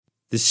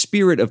The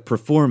spirit of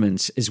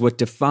performance is what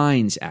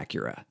defines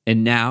Acura.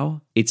 And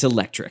now, it's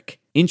electric.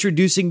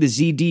 Introducing the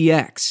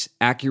ZDX,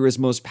 Acura's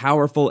most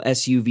powerful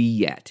SUV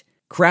yet.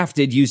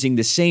 Crafted using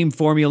the same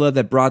formula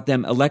that brought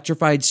them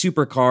electrified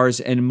supercars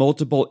and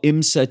multiple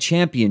IMSA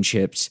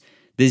championships,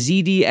 the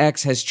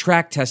ZDX has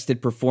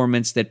track-tested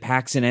performance that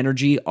packs an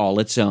energy all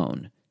its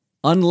own.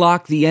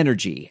 Unlock the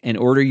energy and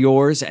order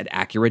yours at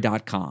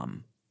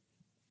Acura.com.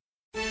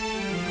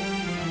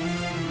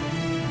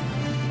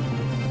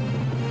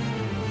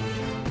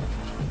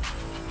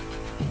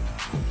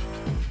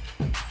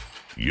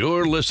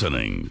 You're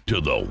listening to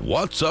the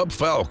What's Up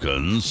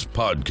Falcons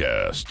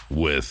podcast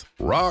with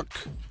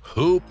Rock,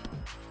 Hoop,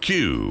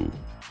 Q,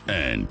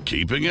 and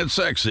keeping it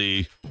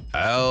sexy,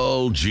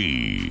 Al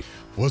G.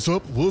 What's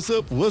up, and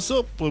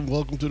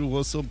welcome to the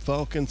What's Up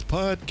Falcons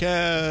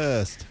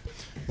podcast.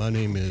 My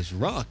name is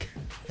Rock,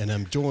 and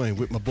I'm joined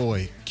with my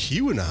boy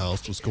Q in the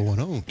house. What's going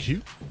on,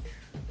 Q?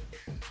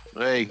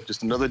 Hey,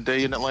 just another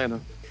day in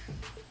Atlanta.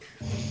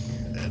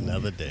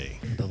 Another day,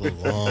 another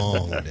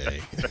long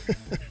day.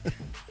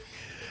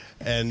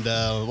 And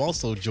I'm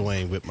also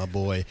joined with my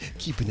boy,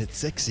 keeping it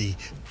sexy,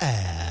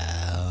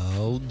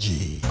 Al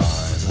G.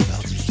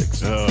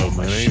 Oh,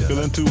 man, I ain't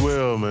feeling too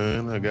well,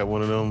 man. I got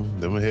one of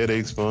them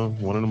headaches from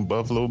one of them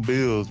Buffalo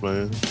Bills,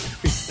 man.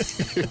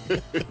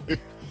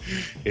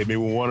 Hit me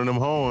with one of them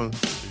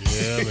horns.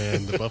 Yeah,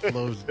 man, the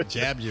Buffalo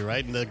jabbed you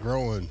right in the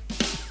groin.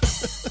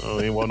 I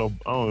don't even want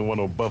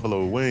no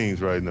Buffalo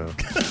wings right now.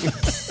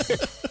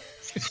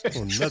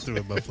 Oh, nothing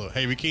with Buffalo.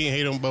 Hey, we can't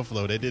hate on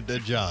Buffalo. They did their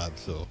job,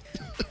 so.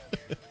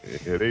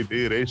 Yeah, they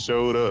did. They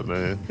showed up,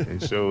 man. They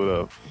showed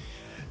up.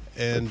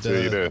 And I'll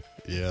tell you that.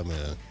 Yeah,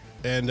 man.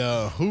 And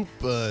Hoop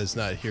is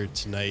not here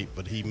tonight,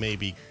 but he may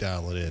be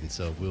dialing in,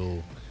 so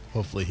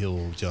hopefully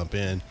he'll jump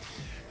in.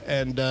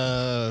 And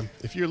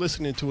if you're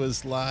listening to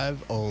us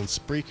live on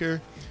Spreaker,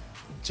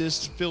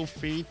 just feel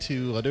free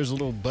to, there's a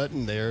little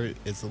button there.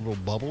 It's a little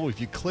bubble. If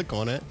you click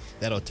on it,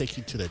 that'll take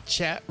you to the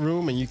chat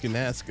room, and you can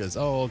ask us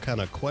all kind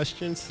of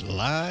questions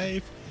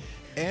live.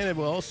 And it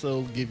will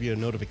also give you a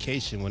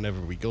notification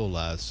whenever we go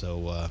live.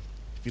 So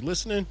if you're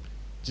listening,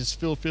 just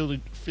feel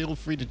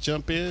free to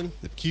jump in.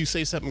 If Q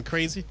say something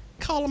crazy,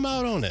 call him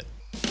out on it.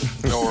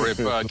 Or if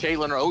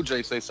Caitlin or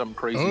OJ say something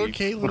crazy. Or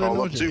Caitlin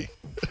or OJ. Too.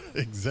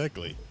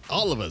 Exactly.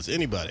 All of us,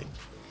 anybody.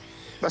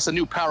 That's a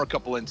new power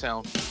couple in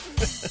town.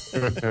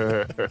 All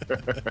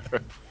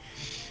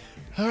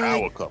right.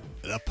 Power couple.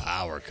 The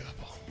power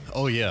couple.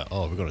 Oh, yeah.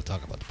 Oh, we're going to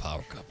talk about the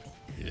power couple.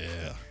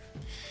 Yeah.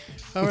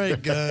 All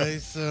right,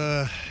 guys.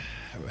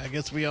 I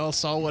guess we all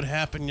saw what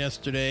happened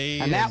yesterday.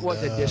 And that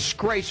was a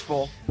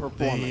disgraceful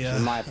performance,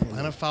 in my opinion.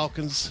 Atlanta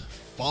Falcons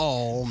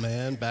fall,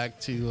 man, back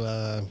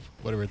to,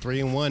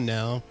 3-1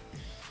 now.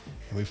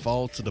 And we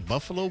fall to the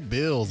Buffalo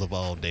Bills of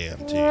all damn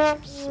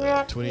teams,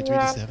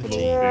 23-17.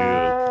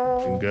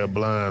 Bills. Got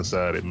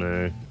blindsided,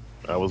 man.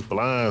 I was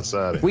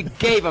blindsided. We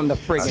gave them the I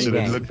friggin' should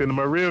have game. looked into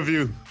my rear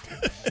view.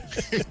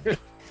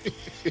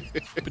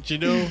 But you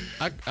know,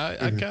 I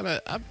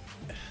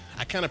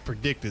kind of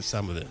predicted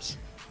some of this.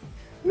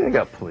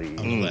 Nigga, please.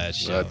 On the last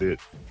show.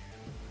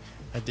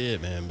 I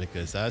did, man,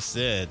 because I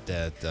said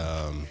that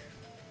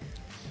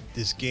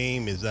this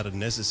game is not a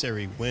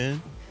necessary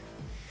win.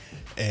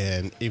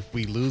 And if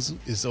we lose,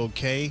 it's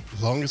okay.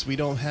 As long as we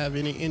don't have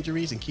any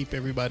injuries and keep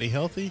everybody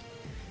healthy,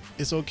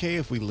 it's okay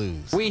if we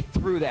lose. We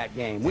threw that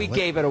game. We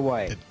gave it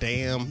away. The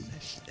damn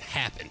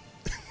happened.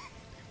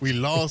 We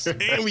lost,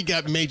 and we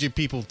got major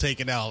people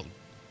taken out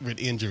with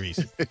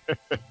injuries.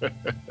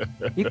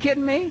 You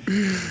kidding me?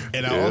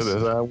 And Yeah, that's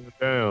how I went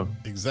down.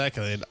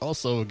 Exactly. And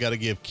also, got to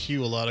give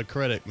Q a lot of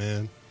credit,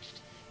 man.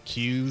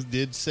 Q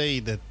did say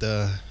that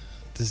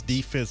this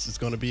defense is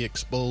going to be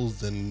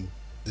exposed and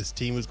this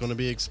team is going to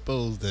be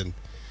exposed, and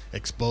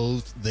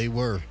exposed they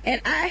were. And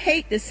I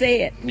hate to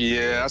say it.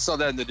 Yeah, I saw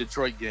that in the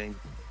Detroit game.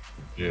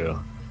 Yeah.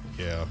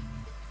 Yeah.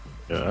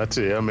 Yeah, I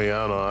tell you,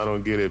 I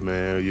don't get it,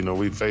 man. You know,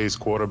 we face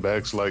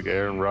quarterbacks like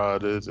Aaron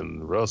Rodgers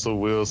and Russell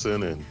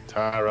Wilson and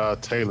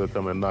Tyrod Taylor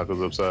come and knock us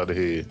upside the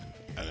head.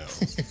 I know.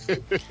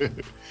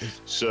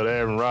 Shut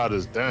Aaron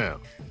Rodgers down.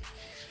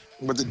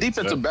 But the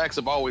defensive backs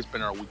have always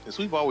been our weakness.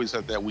 We've always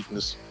had that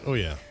weakness. Oh,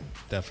 yeah,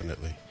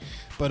 definitely.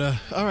 But,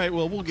 all right,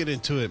 well, we'll get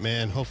into it,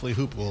 man. Hopefully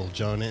Hoop will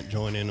join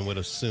in with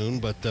us soon.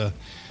 But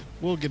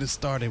we'll get it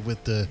started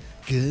with the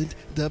good,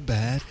 the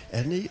bad,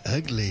 and the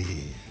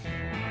ugly.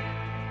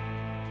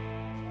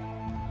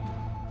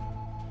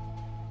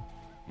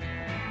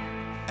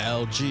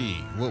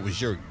 LG, what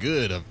was your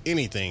good of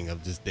anything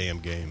of this damn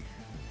game?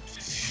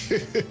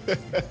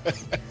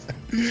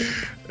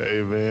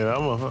 Hey, man,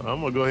 I'm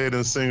gonna go ahead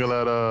and single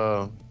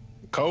out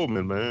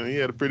Coleman, man. He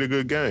had a pretty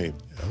good game.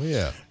 Oh,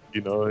 yeah.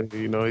 You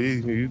know,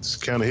 he's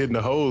kind of hitting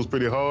the holes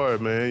pretty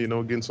hard, man. You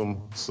know, getting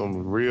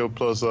some real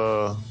plus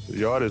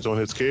yardage on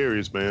his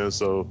carries, man.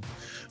 So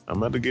I'm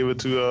about to give it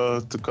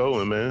to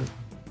Coleman, man.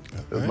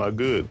 That's my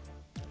good.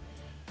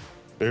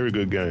 Very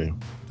good game.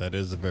 That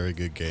is a very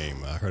good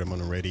game. I heard him on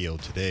the radio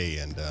today,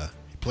 and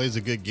he plays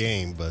a good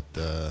game, but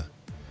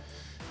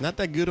not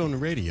that good on the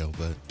radio.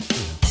 But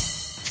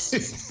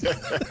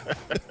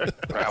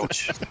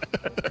Ouch.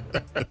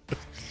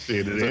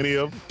 Shit, did any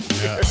of them?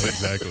 Yeah,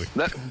 exactly.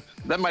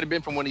 That might have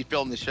been from when he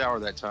fell in the shower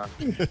that time.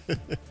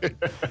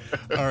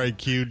 All right,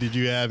 Q, did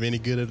you have any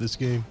good of this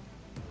game?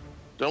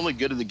 The only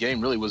good of the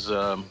game really was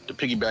to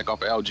piggyback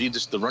off of LG,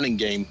 just the running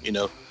game. You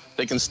know,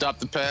 they can stop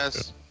the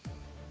pass,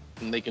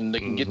 and they can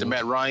get to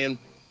Matt Ryan,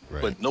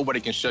 Right. but nobody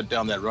can shut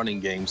down that running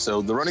game.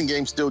 So the running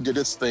game still did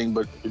its thing,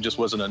 but it just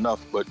wasn't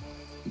enough. But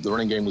the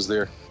running game was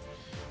there.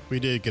 We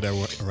did get our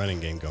running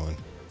game going.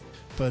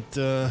 But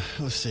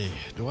let's see.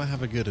 Do I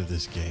have a good of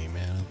this game,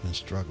 man? I've been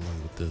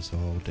struggling with this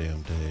all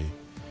damn day.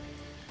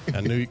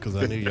 I knew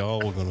y'all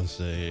were going to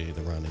say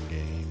the running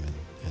game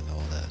and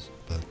all that.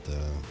 But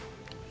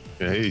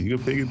Hey, you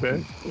can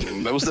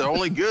piggyback. That was the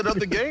only good of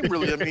the game,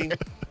 really. I mean,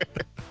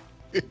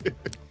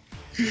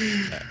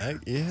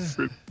 yeah,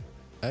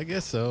 I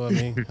guess so. I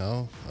mean,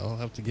 I'll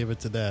have to give it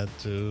to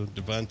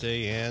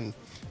Devontae, and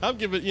I'll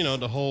give it,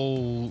 the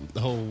whole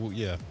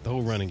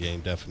running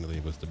game definitely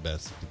was the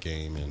best of the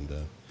game. And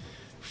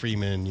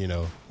Freeman,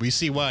 we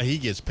see why he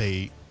gets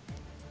paid,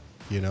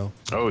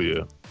 Oh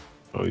yeah.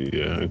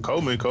 And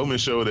Coleman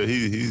showed that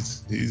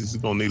he's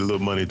gonna need a little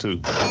money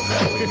too.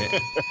 Exactly, man.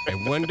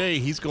 And one day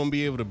he's gonna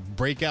be able to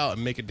break out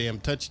and make a damn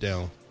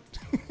touchdown.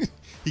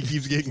 He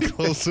keeps getting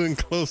closer and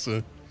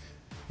closer,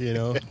 Who you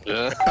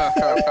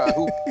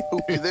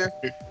there?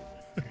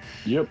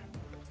 Yep.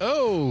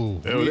 Oh,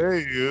 There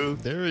he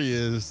is. there he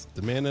is,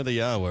 the man of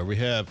the hour. We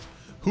have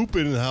Hoop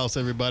in the house,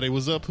 everybody.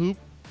 What's up, Hoop?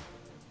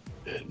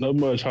 Not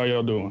much. How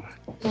y'all doing?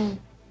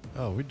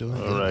 Oh, we're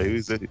doing All right, he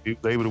was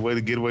able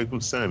to get away from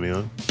Sammy,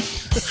 huh?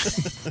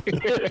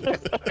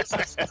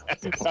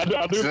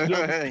 I do.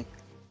 Hey.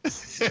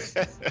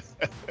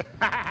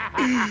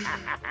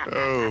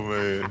 Oh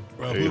man,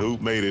 Bro, hey, Hoop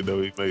made it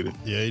though. He made it.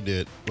 Yeah, he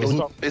did. Well,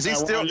 Hoop, Is he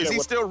still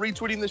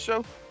retweeting the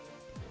show?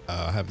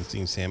 I haven't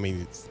seen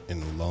Sammy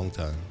in a long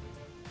time.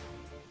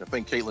 I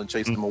think Caitlin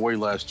chased him away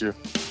last year.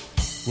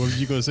 What were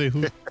you gonna say,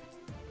 Hoop?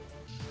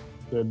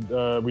 Did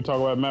we talk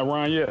about Matt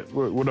Ryan yet?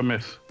 What I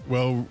miss?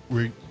 Well,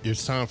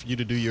 it's time for you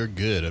to do your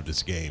good of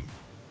this game.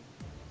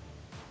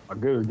 A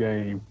good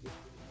game.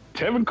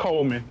 Tevin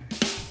Coleman. I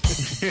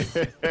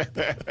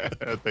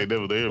think that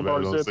was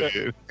everybody gonna say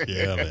it.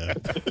 Yeah, man.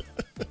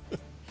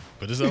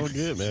 But it's all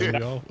good, man.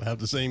 We all have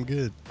the same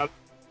good.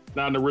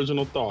 Not an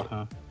original thought,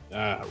 huh?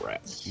 Ah,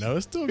 rats. No,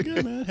 it's still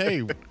good, man.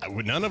 Hey,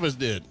 none of us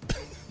did.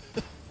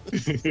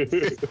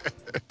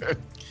 All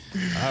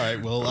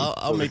right, well,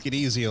 I'll make it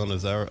easy on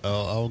us.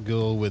 I'll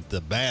go with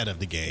the bad of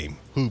the game.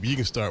 Hoop, you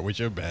can start with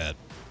your bad.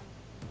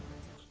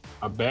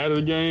 A bad of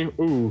the game?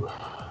 Ooh.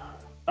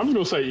 I'm just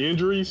going to say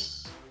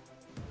injuries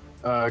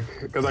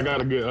because I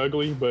got a good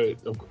ugly, but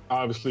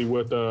obviously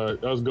with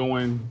us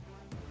going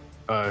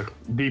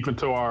deep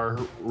into our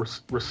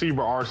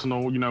receiver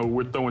arsenal,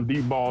 we're throwing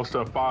deep balls to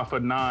a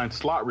 5'9"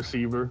 slot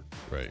receiver.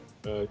 Right.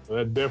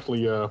 That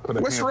definitely put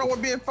a What's wrong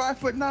with being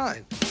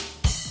 5'9"?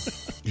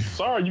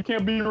 Sorry, you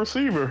can't be a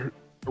receiver.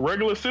 A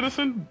regular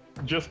citizen,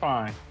 just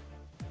fine.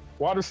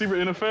 Wide receiver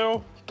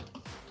NFL,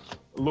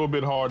 a little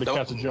bit hard to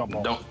catch a jump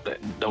on.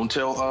 Don't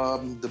tell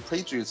the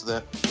Patriots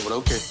that. But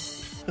okay.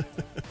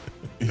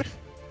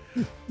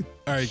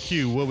 All right,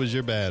 Q, what was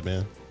your bad,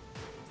 man?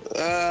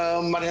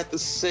 Might have to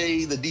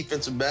say the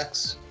defensive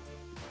backs.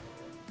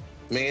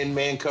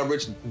 Man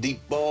coverage,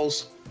 deep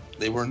balls.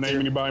 They weren't Name there.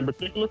 anybody in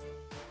particular?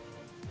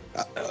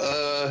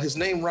 His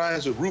name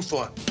rhymes with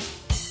Rufon.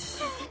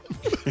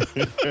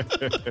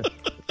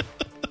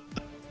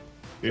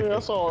 Yeah, I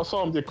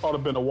saw him get caught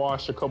up in a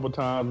wash a couple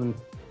times, and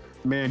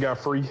man got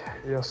free.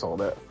 Yeah, I saw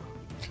that.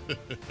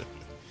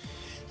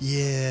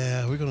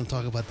 Yeah, we're going to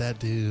talk about that,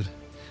 dude.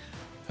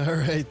 All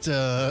right,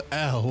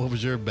 Al, what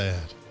was your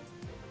bad?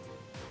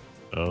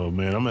 Oh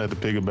man, I'm gonna have to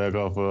pick it back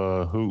off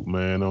Hoop,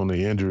 man, on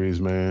the injuries,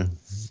 man.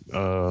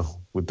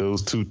 With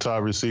those two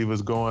top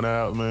receivers going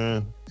out,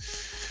 man,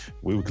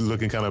 we were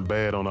looking kind of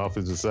bad on the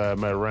offensive side.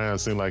 Matt Ryan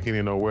seemed like he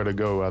didn't know where to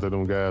go after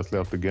them guys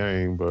left the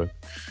game, but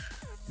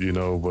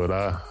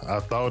I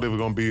thought it was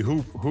gonna be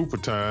Hooper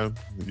time,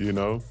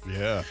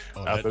 Yeah.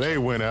 after they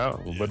went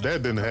out, but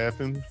that didn't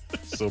happen.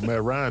 So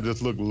Matt Ryan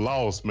just looked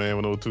lost, man,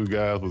 when those two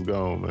guys was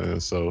gone, man.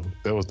 So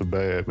that was the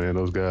bad, man.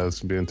 Those guys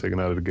being taken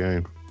out of the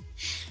game.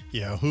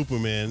 Yeah, Hooper,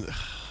 man,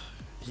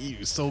 he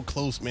was so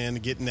close, man,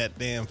 to getting that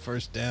damn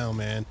first down,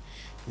 man.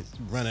 He's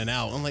running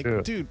out. I'm like,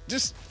 dude,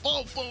 just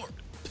fall forward.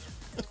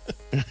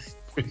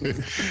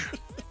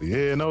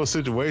 Yeah, no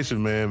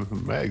situation, man.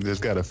 Mac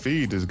just got to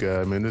feed this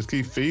guy, man. Just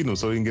keep feeding him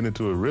so he can get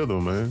into a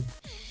rhythm, man.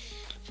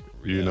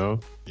 You know?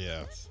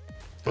 Yeah.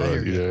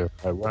 But yeah,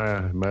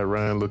 Matt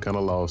Ryan looked kind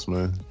of lost,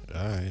 man.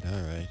 All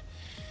right.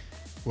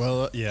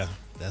 Well, yeah,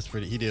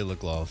 he did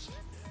look lost.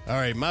 All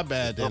right, my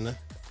bad then.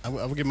 I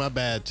will give my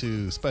bad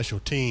to special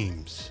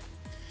teams.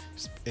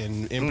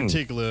 In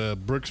particular,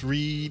 Brooks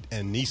Reed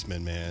and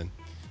Niesman, man,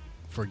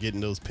 for getting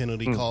those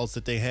penalty calls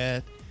that they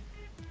had.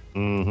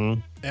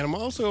 Mm-hmm. And I'm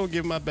also going to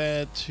give my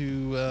bad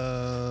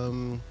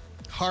to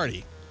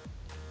Hardy.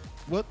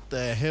 What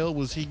the hell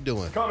was he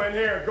doing? Come in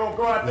here, go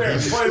out there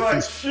and play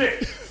like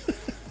shit.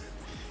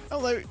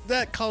 I'm like,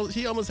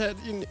 he almost had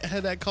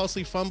that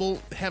costly fumble,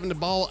 having the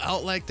ball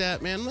out like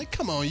that, man. I'm like,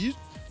 come on,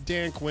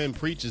 Dan Quinn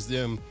preaches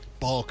them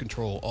ball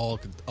control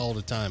all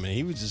the time, and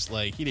he was just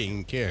like, he didn't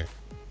even care.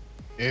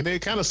 And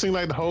it kind of seemed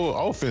like the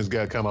whole offense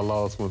got kind of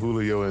lost when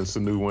Julio and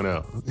Sanu went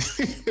out.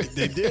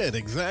 They did,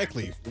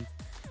 exactly.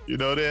 You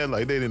know,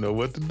 they didn't know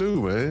what to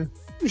do, man.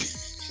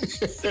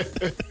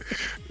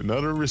 None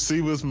of the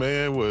receivers,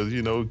 man, was,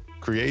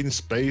 creating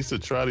space to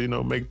try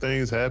to, make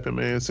things happen,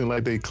 man. It seemed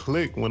like they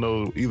clicked when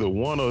either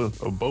one or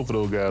both of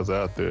those guys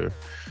out there.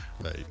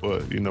 Right.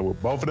 But,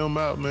 with both of them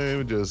out,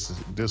 man, just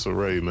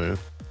disarray, man.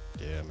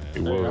 Yeah, man.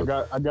 It was.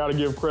 I got to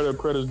give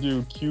credit's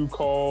due. Q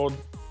called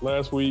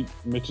last week,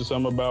 mentioned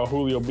something about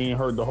Julio being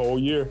hurt the whole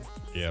year.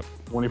 Yep.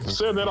 When he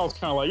said that, I was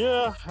kind of like,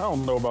 yeah, I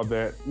don't know about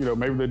that.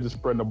 Maybe they're just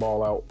spreading the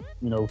ball out,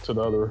 to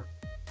the other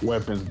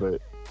weapons, but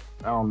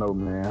I don't know,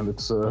 man.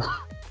 It's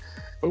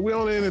But we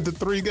only ended the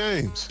 3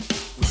 games.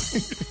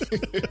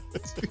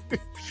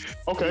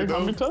 Okay, how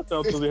many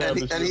touchdowns does he have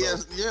this year? And he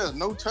has,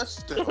 no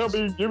touchdowns.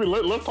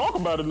 Let's talk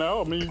about it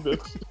now. I mean,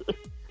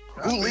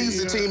 who leads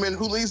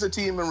the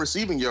team in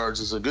receiving yards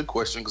is a good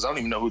question, because I don't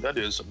even know who that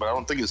is, but I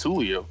don't think it's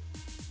Julio.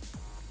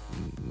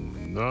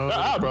 No,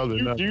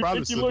 probably not.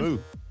 Probably Sanu.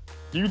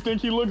 Do you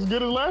think he looks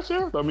good as last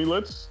year? I mean,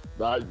 let's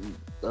talk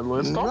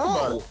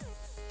about it.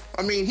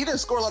 I mean, he didn't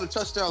score a lot of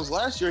touchdowns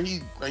last year.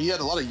 He had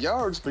a lot of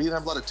yards, but he didn't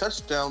have a lot of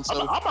touchdowns. So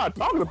I'm not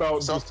talking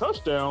about just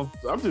touchdowns.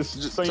 I'm just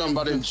saying, talking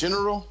about in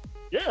general.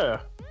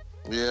 Yeah.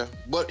 Yeah,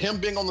 but him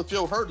being on the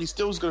field hurt, he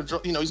still is going to draw.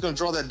 He's going to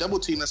draw that double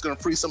team that's going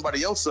to free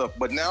somebody else up.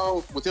 But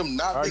now with him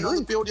not being on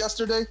the field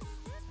yesterday,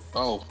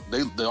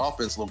 the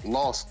offense looked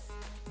lost.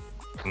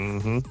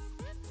 Mm-hmm.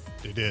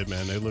 They did,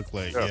 man. They looked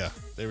like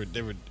they were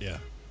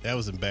that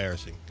was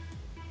embarrassing.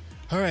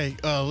 All right,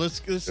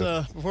 let's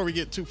before we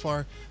get too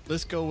far,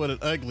 let's go with an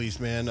uglies,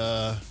 man.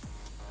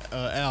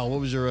 Al, what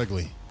was your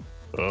ugly?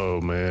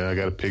 Oh man, I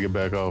got to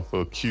piggyback off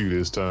of Q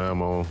this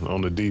time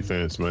on the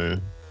defense,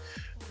 man.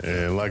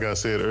 And like I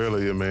said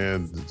earlier,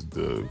 man,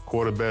 the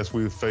quarterbacks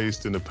we've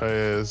faced in the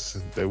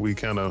past that we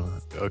kind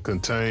of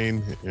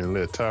contain and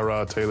let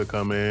Tyrod Taylor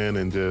come in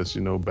and just,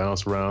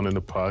 bounce around in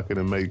the pocket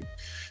and make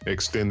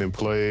extending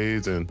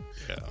plays. And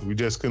we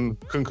just couldn't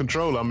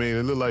control. I mean,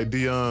 it looked like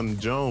Deion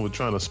Jones was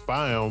trying to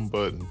spy him,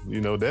 but,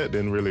 that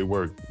didn't really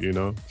work,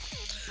 Yeah.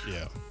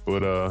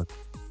 But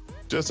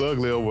just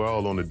ugly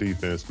overall on the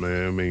defense,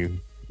 man. I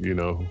mean,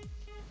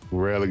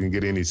 rarely can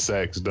get any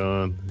sacks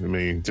done. I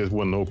mean, just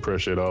wasn't no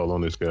pressure at all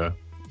on this guy.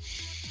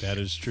 That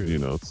is true.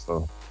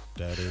 So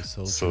that is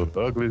so true. So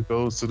the ugly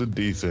goes to the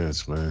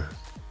defense, man.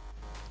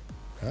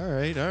 All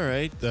right.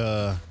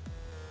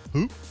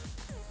 Who?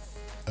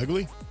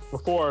 Ugly?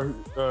 Before,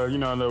 I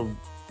know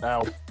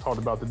Al talked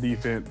about the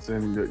defense,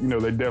 and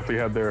they definitely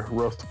have their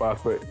rough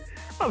spots, but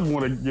I just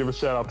want to give a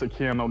shout out to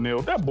Ken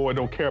O'Neal. That boy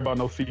don't care about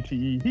no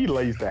CTE. He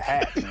lays the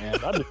hat, man.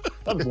 I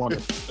just want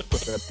to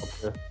put that up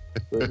there.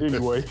 But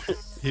anyway,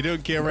 he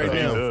don't care right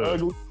now.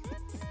 Ugly.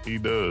 He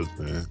does,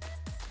 man.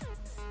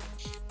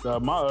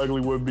 My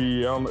ugly would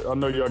be, I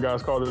know y'all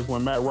guys call this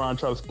when Matt Ryan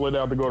tried to split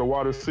out to go to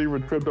wide receiver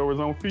and tripped over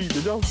his own feet.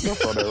 Did y'all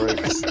saw that, right?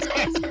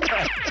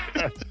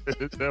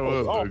 That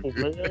was awful,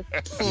 man.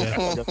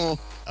 Yeah.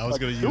 I was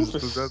going to use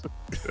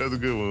that's a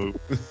good one.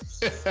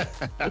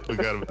 I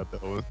forgot about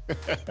that one.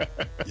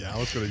 Yeah, I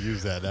was going to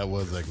use that. That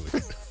was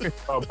ugly.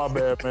 Oh, my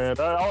bad, man.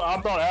 I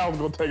thought Al was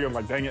going to take it. I'm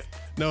like, dang it.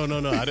 No.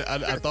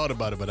 I thought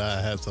about it, but I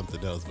had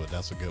something else, but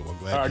that's a good one.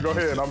 Glad all right, go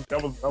ahead.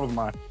 That was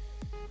mine.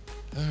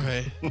 All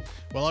right.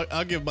 Well,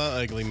 I'll give my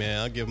ugly, man.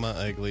 I'll give my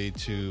ugly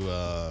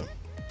to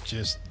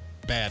just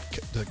bad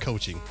the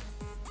coaching.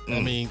 I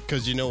mean,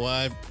 because you know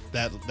why?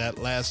 That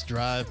last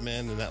drive,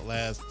 man, and that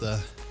last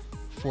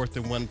 4th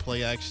and 1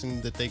 play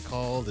action that they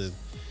called, it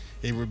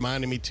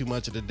reminded me too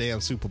much of the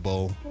damn Super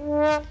Bowl.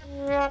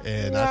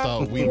 And I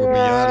thought we were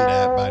beyond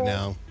that by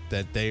now,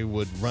 that they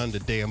would run the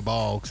damn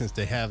ball since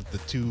they have the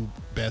 2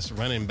 best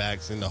running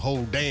backs in the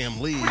whole damn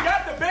league. We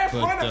got the best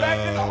running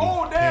back in the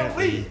whole damn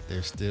league.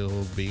 They're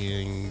still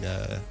being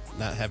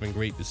not having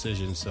great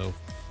decisions, so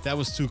that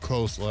was too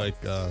close, like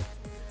the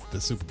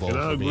Super Bowl. And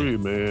I agree,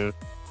 man.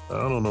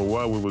 I don't know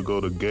why we would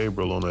go to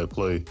Gabriel on that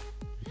play.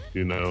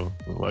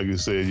 Like you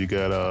said, you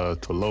got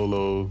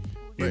Tololo.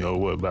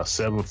 About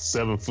 7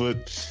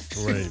 foot.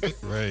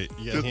 Right.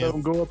 Just let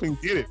him go up and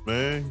get it,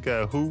 man.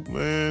 Got Hoop,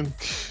 man.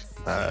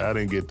 I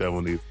didn't get that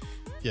one either.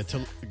 Yeah,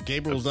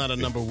 Gabriel's not a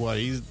number 1.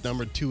 He's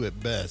number 2 at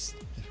best,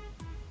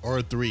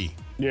 or 3.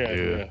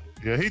 Yeah.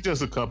 He's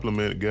just a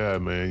compliment guy,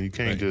 man. You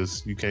can't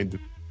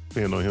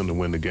depend on him to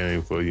win the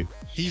game for you.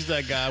 He's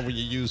that guy when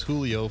you use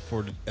Julio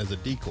as a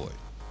decoy.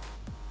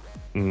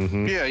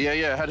 Mm-hmm.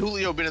 Yeah. Had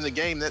Julio been in the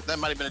game, that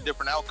might have been a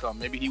different outcome.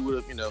 Maybe he would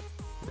have,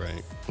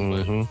 Right.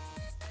 Mm-hmm.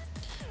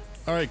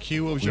 All right,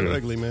 Q, what was your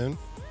ugly, man?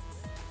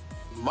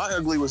 My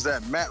ugly was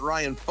that Matt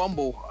Ryan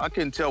fumble. I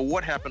couldn't tell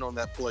what happened on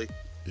that play.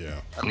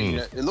 Yeah. I mean,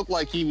 it looked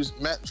like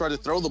Matt tried to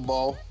throw the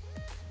ball,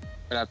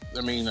 and I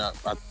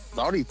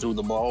thought he threw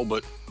the ball,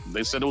 but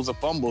they said it was a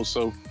fumble,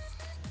 so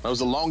that was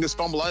the longest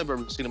fumble I've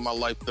ever seen in my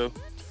life, though.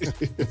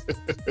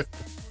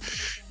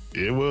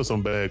 It was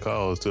some bad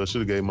calls too. I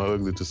should have gave my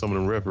ugly to some of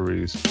them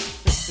referees.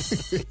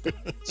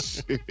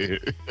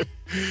 Shit.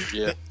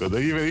 Yeah. But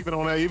even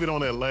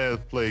on that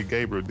last play,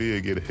 Gabriel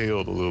did get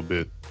held a little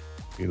bit.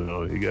 You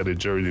know, he got his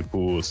jersey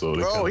pulled, so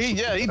He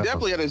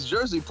definitely had his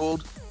jersey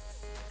pulled.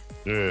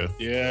 Yeah.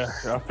 Yeah,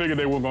 I figured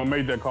they were gonna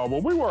make that call,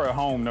 but we were at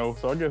home though,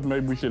 so I guess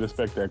maybe we should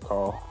expect that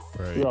call.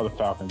 Right. We are the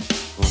Falcons.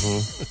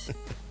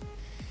 Mm-hmm.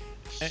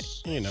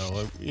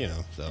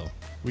 So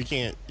we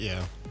can't.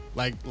 Yeah,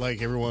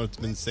 like everyone's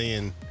been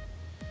saying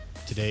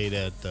today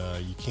that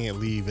you can't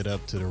leave it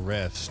up to the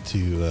refs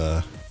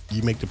to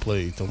you make the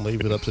plays. Don't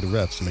leave it up to the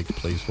refs to make the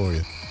plays for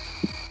you.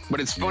 But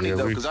it's funny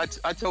though, because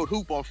I told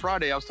Hoop on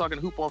Friday. I was talking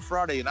to Hoop on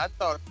Friday, and I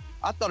thought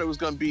it was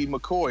going to be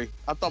McCoy.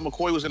 I thought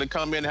McCoy was going to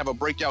come in and have a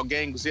breakout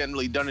game because he hadn't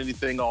really done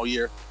anything all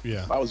year.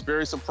 Yeah. I was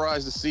very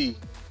surprised to see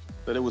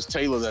that it was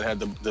Taylor that had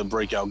the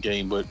breakout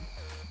game, but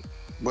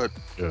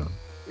Yeah.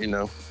 you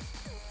know,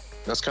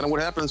 that's kind of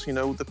what happens, you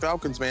know, with the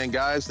Falcons, man.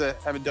 Guys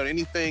that haven't done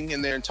anything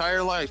in their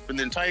entire life, in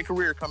their entire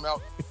career, come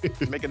out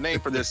and make a name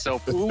for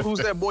themselves. Who's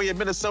that boy in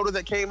Minnesota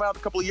that came out a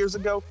couple of years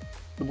ago?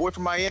 The boy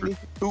from Miami?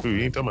 Dude, you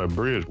ain't talking about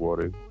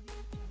Bridgewater.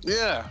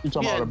 Yeah. You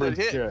talking about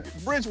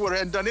Bridgewater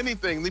hadn't done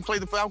anything. They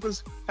played the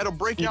Falcons, had a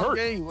breakout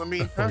game. I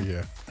mean, Oh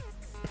yeah.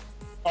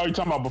 Oh, you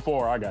talking about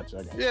before? I got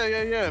you.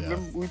 Yeah.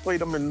 Remember we played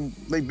them and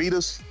they beat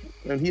us,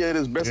 and he had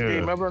his best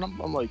game ever. And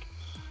I'm like,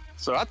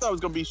 so I thought it was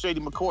going to be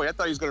Shady McCoy. I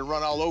thought he was going to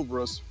run all over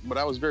us, but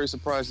I was very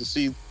surprised to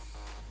see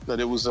that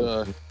it was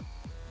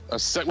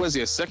was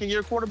he a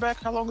second-year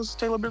quarterback? How long has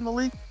Taylor been in the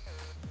league?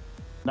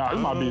 Nah, it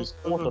might be his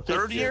fourth or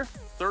fifth year.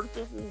 Third,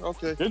 fifth year?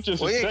 Okay. It's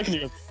just his second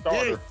year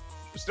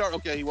starter.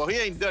 Okay, well, he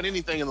ain't done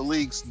anything in the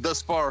leagues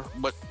thus far,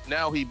 but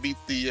now he beat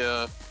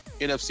the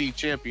NFC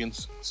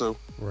champions, so.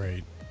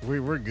 Right.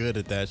 We're good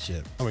at that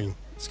shit. I mean,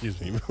 excuse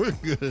me. We're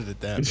good at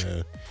that,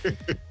 man.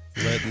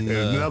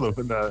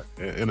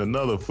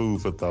 Another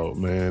food for thought,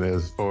 man,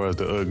 as far as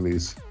the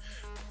uglies.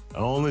 The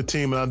only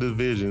team in our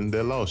division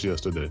that lost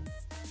yesterday.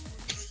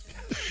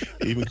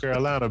 Even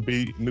Carolina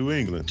beat New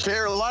England.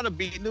 Carolina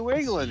beat New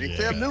England. And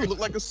Cam Newton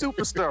looked like a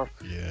superstar.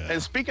 Yeah.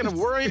 And speaking of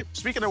worrying,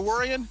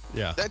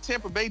 yeah. that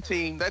Tampa Bay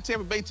team,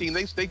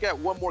 they got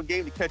one more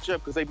game to catch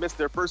up because they missed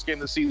their first game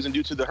of the season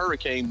due to the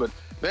hurricane. But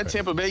that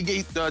Tampa Bay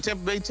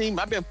team,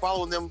 I've been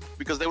following them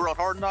because they were on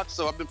Hard Knocks,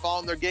 so I've been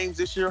following their games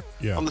this year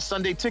on the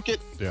Sunday ticket.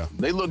 Yeah.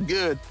 They look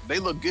good. They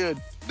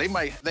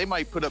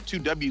might put up 2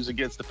 W's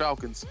against the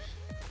Falcons.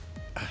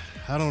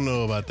 I don't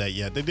know about that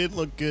yet. They did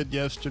look good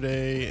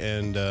yesterday,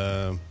 and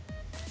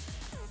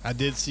I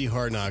did see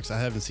Hard Knocks. I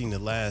haven't seen the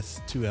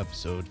last 2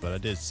 episodes, but I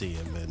did see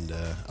them, and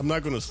I'm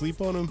not going to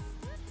sleep on them.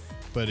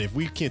 But if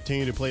we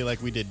continue to play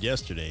like we did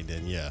yesterday,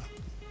 then yeah,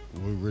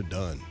 we're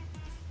done.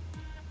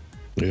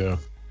 Yeah.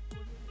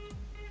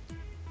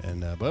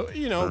 And but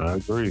you know, I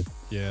agree.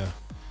 Yeah.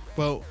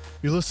 Well,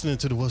 you're listening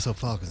to the What's Up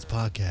Falcons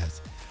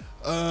podcast.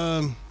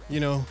 You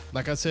know,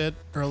 like I said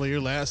earlier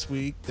last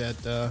week,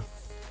 that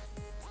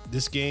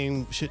this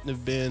game shouldn't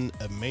have been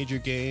a major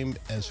game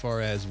as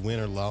far as win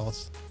or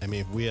loss. I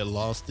mean, if we had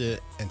lost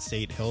it and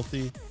stayed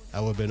healthy,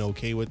 I would have been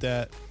okay with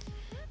that.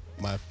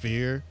 My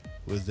fear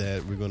was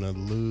that we're going to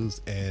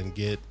lose and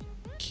get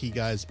key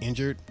guys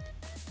injured,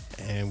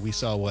 and we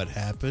saw what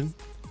happened,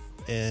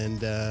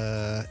 and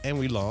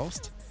we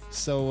lost.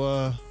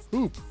 So,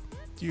 Hoop,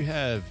 do you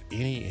have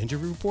any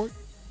injury report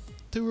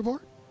to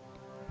report?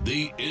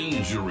 The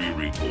injury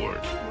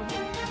report.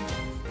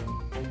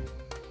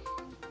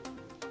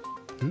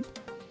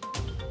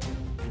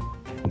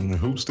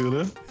 Hoop still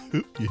there?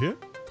 Hoop, you here?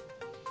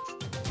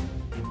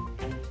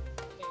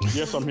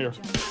 Yes, I'm here.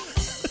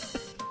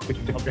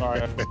 I'm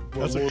sorry. What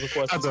was the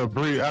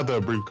question? After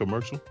a brief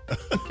commercial.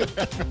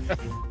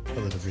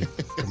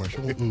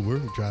 Commercial. Uber,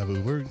 drive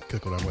Uber,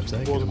 click on our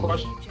website. What was the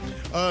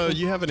question?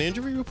 You have an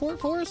injury report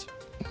for us?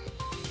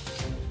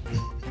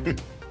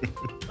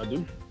 I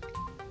do.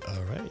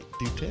 All right,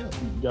 do tell.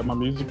 You got my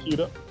music queued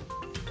up?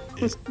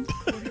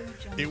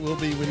 It will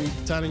be when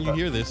time you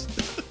hear this.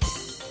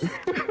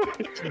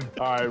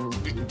 All right.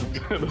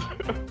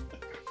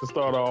 To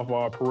start off,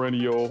 our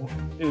perennial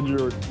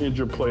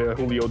injured player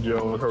Julio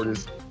Jones hurt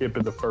his hip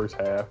in the first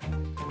half.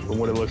 From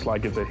what it looks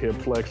like, it's a hip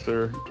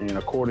flexor, and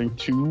according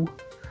to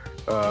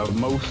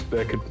most,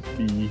 that could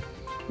be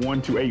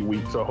 1 to 8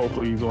 weeks. So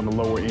hopefully he's on the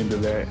lower end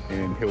of that,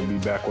 and he'll be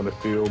back on the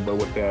field. But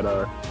with that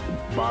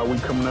bye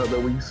week coming up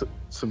that we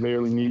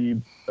severely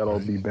need, that'll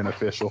be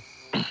beneficial.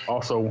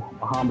 Also,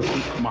 Mohamed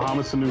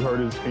Sanu hurt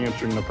his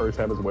hamstring in the first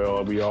half as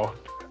well. We all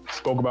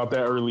spoke about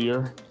that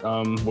earlier.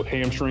 With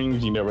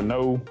hamstrings, you never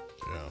know.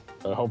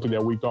 Yeah. Hopefully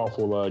that week off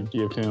will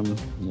give him,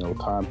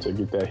 time to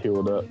get that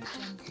healed up.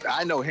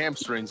 I know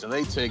hamstrings, and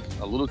they take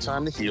a little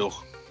time to heal.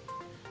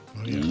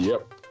 Oh, yeah.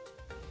 Yep.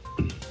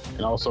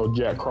 And also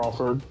Jack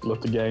Crawford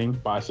left the game,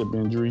 bicep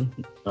injury.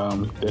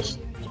 That's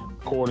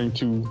according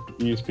to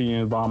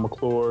ESPN, Von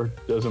McClure,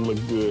 doesn't look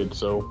good.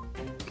 So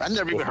I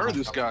never even heard of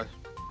this guy.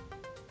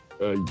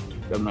 I'm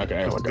not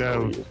gonna ask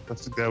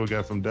That's the guy we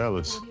got from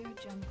Dallas.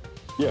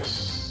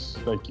 Yes,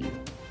 thank you.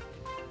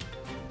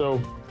 So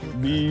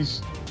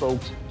these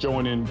folks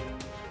joining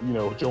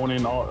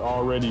joining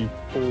already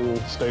full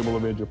stable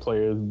of injured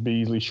players,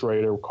 Beasley,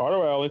 Schrader,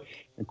 Ricardo Allen,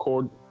 and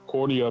Cordy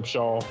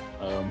Upshaw.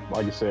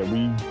 Like I said,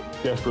 we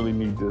desperately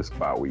need this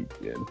bye week,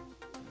 and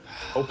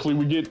hopefully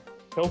we get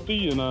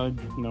healthy and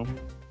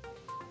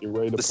get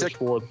ready to push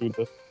forward through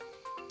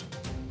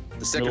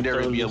the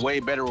secondary will be way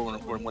better when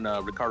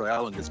Ricardo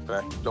Allen gets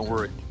back. Don't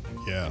worry.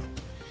 Yeah.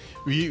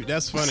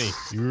 That's funny.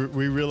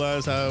 We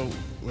realized how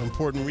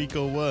important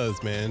Rico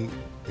was, man.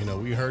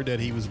 We heard that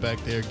he was back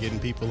there getting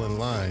people in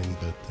line,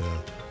 but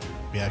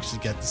we actually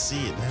got to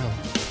see it now.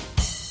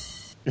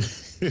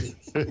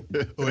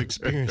 Or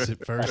experience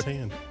it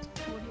firsthand.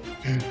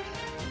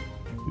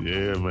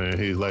 Yeah, man.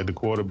 He's like the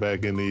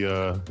quarterback in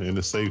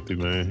the safety,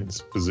 man,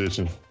 his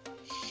position.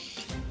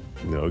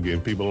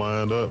 Getting people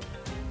lined up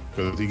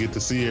because he get to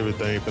see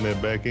everything from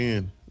that back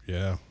end.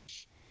 Yeah.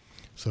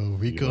 So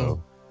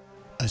Rico,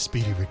 a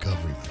speedy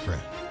recovery, my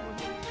friend.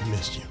 We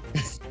missed you.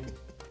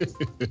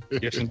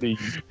 Yes, indeed.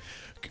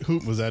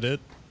 Hoop, was that it?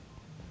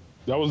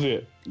 That was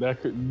it.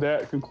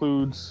 That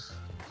concludes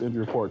the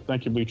injury report.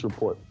 Thank you, Bleach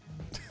Report.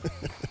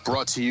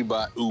 Brought to you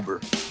by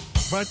Uber.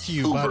 Brought to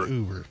you by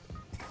Uber.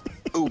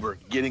 Uber,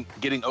 getting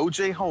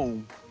OJ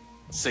home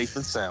safe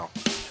and sound.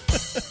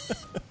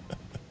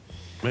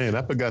 Man,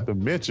 I forgot to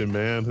mention,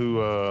 man,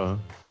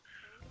 who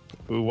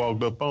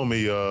walked up on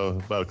me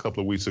about a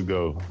couple of weeks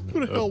ago.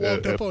 Who the hell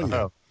walked up on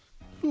you?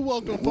 Who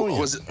walked up on you?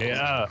 Was it?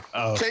 Yeah,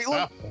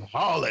 Caitlin?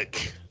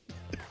 Alcoholic.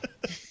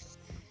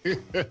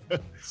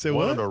 Say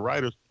One what? of the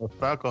writers of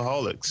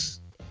Falcoholics.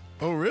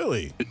 Oh,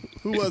 really?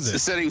 Who was it? It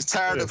said he was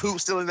tired of Hoop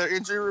stealing their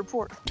injury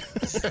report.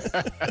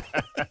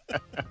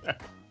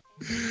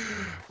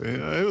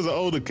 Yeah, it was an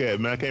older cat,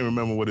 man. I can't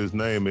remember what his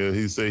name is.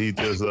 He said he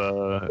just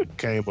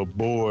came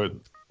aboard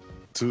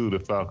to the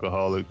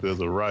Falcoholic as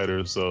a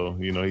writer. So,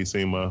 he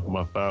seen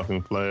my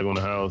Falcon flag on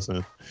the house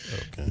and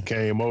he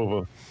came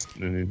over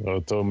and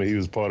he told me he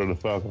was part of the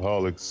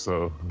Falcoholics.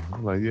 So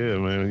I'm like, yeah,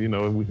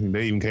 man,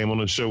 they even came on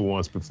the show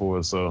once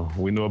before. So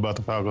we know about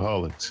the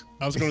Falcoholics.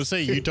 I was going to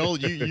say, you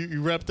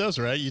repped us,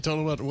 right? You told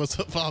them about the What's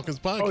Up Falcons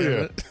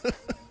podcast,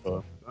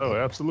 right? Oh,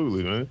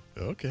 absolutely, man.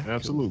 Okay.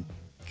 Absolutely.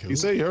 Cool. He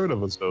said he heard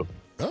of us, though.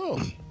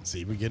 Oh,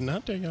 see, we're getting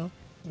out there, y'all.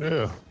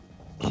 Yeah.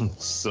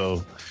 So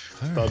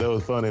thought that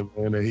was funny,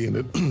 man, that he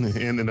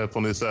ended up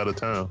on this side of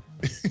town.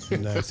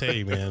 And I tell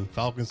you, man,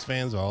 Falcons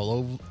fans are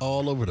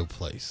all over the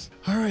place.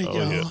 All right,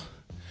 y'all. Yeah.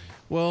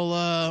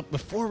 Well,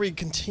 before we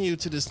continue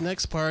to this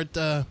next part,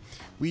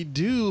 we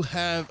do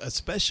have a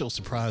special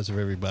surprise for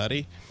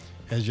everybody.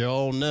 As you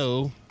all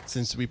know,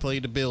 since we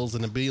played the Bills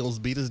and the Bills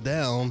beat us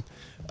down,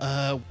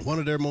 one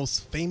of their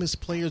most famous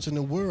players in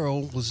the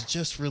world was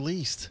just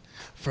released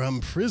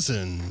from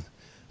prison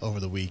over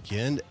the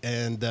weekend.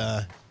 And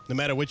no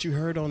matter what you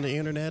heard on the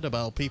internet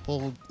about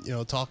people,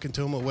 talking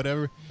to him or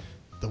whatever,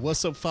 the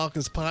What's Up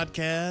Falcons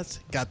podcast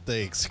got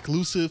the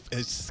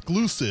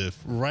exclusive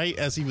right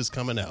as he was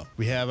coming out.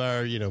 We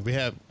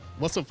have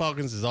What's Up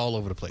Falcons is all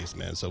over the place,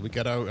 man. So we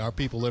got our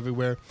people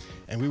everywhere,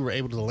 and we were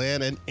able to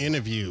land an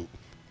interview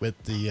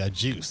with the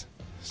Juice.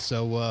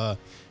 So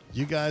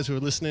you guys who are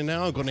listening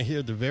now are going to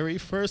hear the very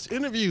first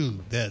interview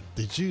that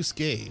the Juice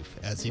gave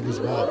as he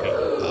was walking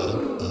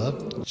out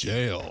of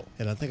jail.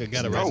 And I think I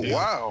got it right now. Oh,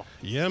 wow.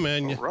 Yeah,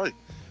 man. All right.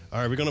 All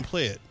right, we're going to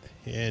play it.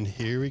 And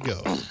here we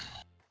go.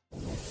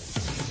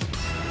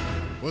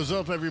 What's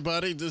up,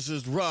 everybody? This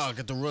is Rock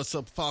at the What's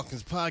Up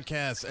Falcons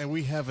podcast, and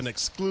we have an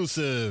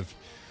exclusive.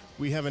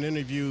 We have an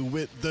interview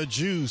with the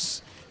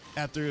Juice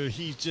after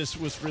he just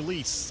was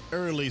released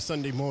early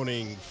Sunday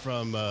morning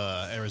from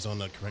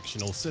Arizona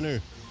Correctional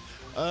Center.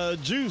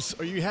 Juice,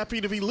 are you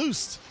happy to be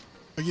loosed?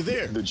 Are you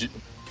there?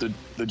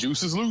 The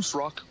juice is loose,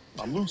 Rock.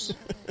 I'm loose.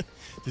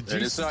 And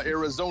it's not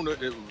Arizona,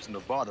 it was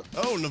Nevada.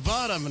 Oh,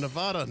 Nevada,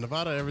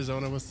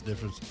 Arizona. What's the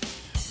difference?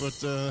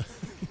 But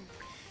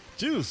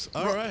Juice,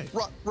 all right.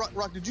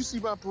 Rock, did you see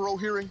my parole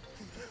hearing?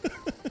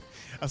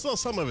 I saw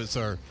some of it,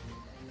 sir.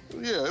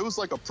 Yeah, it was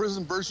like a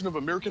prison version of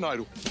American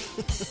Idol.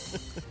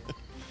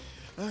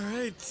 All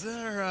right,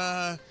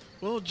 sir.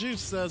 Well,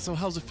 Juice, so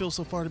how's it feel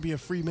so far to be a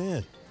free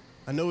man?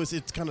 I know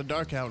it's kind of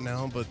dark out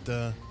now, but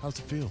how's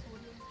it feel?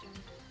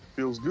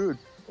 Feels good.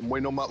 I'm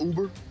waiting on my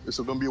Uber. It's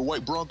going to be a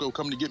white Bronco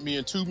coming to get me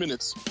in 2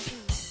 minutes.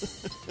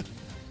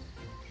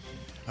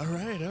 All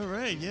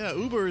right. Yeah,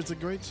 Uber is a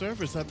great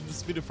service.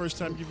 This will be the first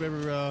time you've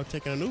ever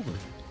taken an Uber.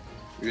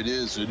 It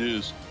is.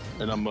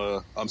 And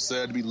I'm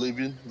sad to be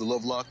leaving the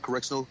Lovelock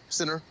Correctional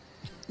Center.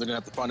 They're going to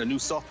have to find a new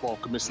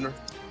softball commissioner.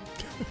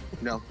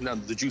 Now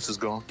that the juice is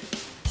gone.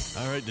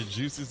 All right, the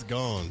juice is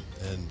gone,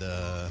 and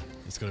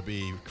it's going to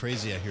be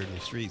crazy out here in the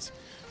streets.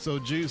 So,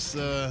 Juice,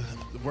 the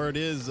word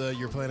is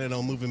you're planning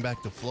on moving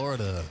back to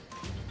Florida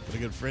with a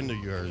good friend of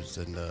yours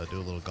and do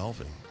a little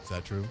golfing. Is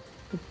that true?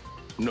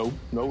 No.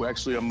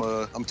 Actually,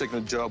 I'm taking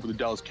a job with the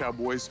Dallas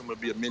Cowboys. I'm going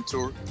to be a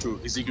mentor to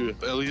Ezekiel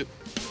Elliott.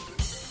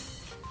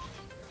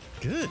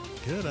 Good.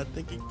 I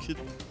think he could.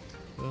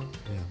 Well,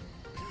 yeah.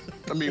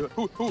 I mean,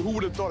 who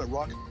would have thought it,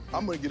 Rock?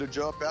 I'm going to get a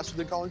job faster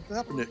than Colin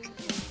Kaepernick.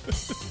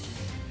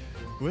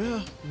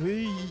 Well,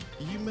 you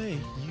may,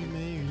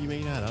 or you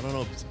may not. I don't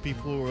know.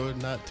 People are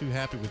not too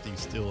happy with you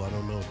still. I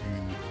don't know if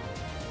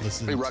you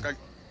listen. Hey, Rock,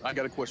 I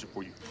got a question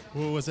for you.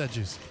 Well, what's that,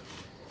 Juice?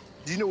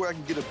 Do you know where I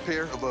can get a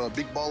pair of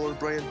Big Baller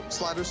brand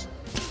sliders?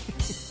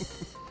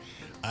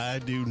 I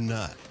do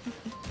not.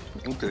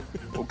 Okay.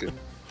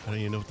 I don't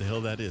even know what the hell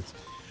that is.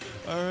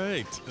 All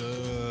right,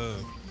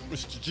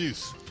 Mr.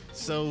 Juice.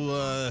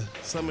 So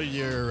some of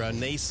your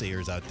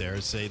naysayers out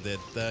there say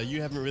that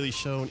you haven't really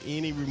shown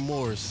any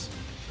remorse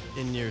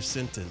in your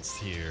sentence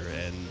here,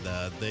 and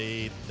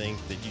they think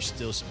that you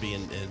still should be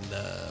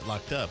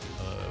locked up.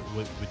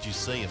 What would you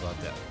say about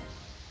that?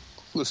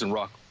 Listen,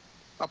 Rock,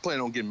 I plan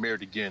on getting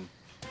married again.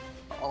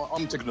 I'm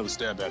going to take another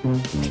stab at it.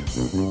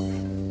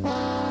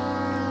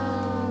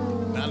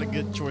 Not a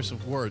good choice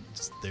of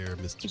words there,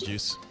 Mr.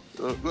 Juice.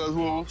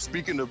 Well,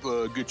 speaking of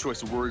good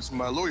choice of words,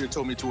 my lawyer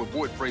told me to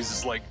avoid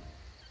phrases like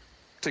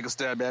take a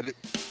stab at it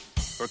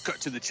or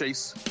cut to the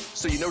chase.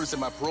 So you notice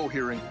in my parole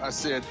hearing, I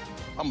said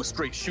I'm a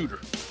straight shooter.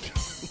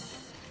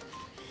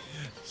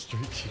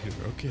 Straight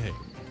shooter, okay.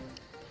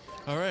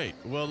 All right,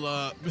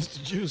 well,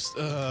 Mr. Juice,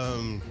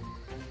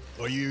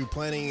 are you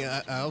planning?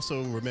 I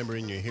also remember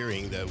in your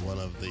hearing that one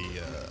of the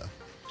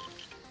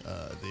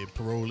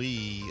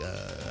parolee,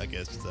 I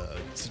guess,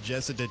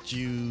 suggested that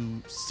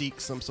you seek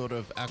some sort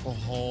of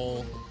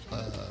alcohol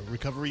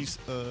recovery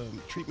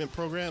treatment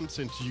program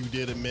since you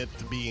did admit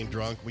to being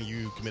drunk when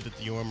you committed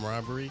the armed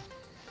robbery.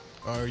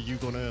 Are you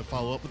going to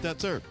follow up with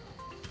that, sir?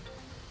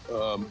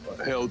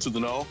 Hell to the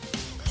no.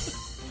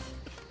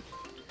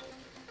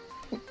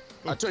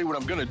 I tell you what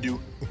I'm gonna do.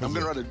 I'm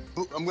gonna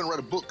write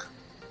a book,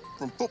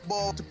 From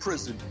Football to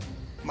Prison: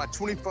 My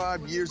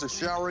 25 Years of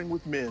Showering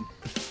with Men.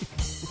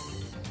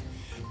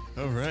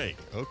 All right.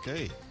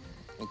 Okay.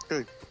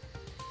 Okay.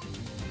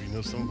 We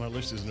know some of our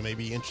listeners may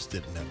be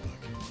interested in that book.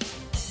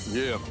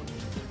 Yeah.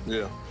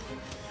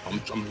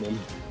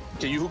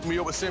 Can you hook me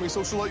up with Sammy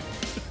Socialite?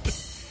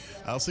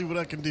 I'll see what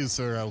I can do,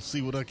 sir. I'll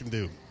see what I can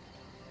do.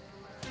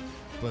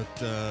 But,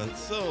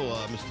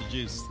 Mr.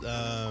 Juice,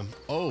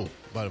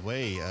 by the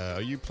way,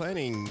 are you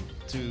planning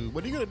to,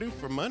 what are you going to do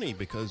for money?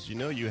 Because you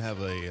know you have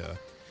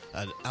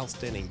an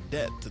outstanding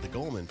debt to the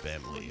Goldman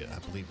family, I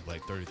believe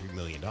like $33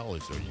 million. Are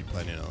you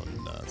planning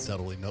on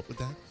settling up with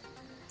that?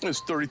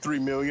 It's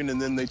 $33 million,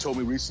 and then they told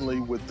me recently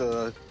with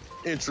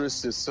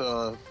interest, it's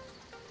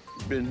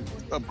been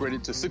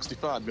upgraded to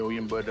 $65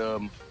 million, but I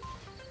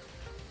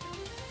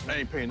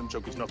ain't paying them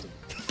jokers nothing.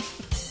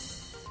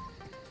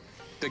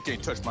 They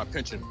can't touch my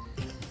pension.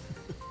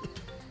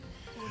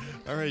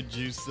 All right,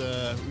 Juice.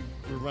 We're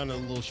running a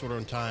little short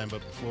on time,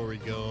 but before we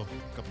go,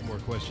 a couple more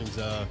questions.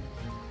 Are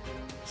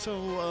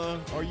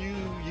you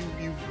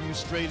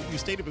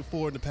stated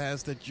before in the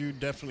past that you're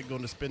definitely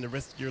going to spend the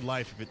rest of your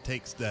life, if it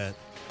takes that,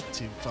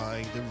 to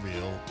find the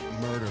real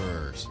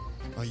murderers?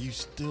 Are you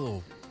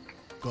still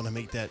going to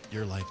make that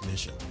your life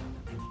mission?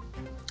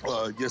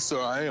 Yes,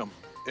 sir, I am.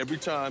 Every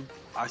time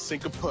I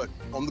sink a putt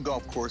on the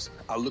golf course,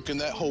 I look in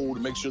that hole to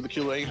make sure the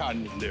killer ain't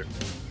hiding in there.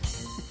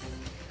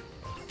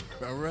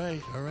 All right.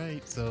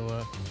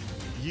 So,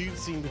 you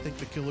seem to think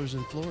the killer's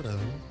in Florida, huh?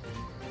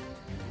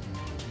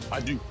 I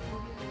do.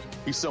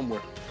 He's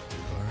somewhere.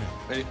 All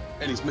right.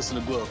 And he's missing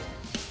a glove.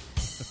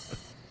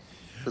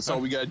 That's all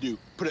we got to do.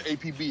 Put an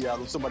APB out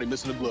on somebody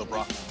missing a glove,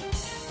 Rock.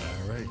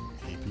 All right.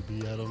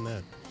 APB out on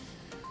that.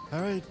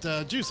 All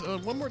right, Juice,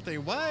 one more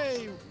thing.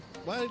 Why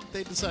did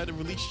they decide to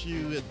release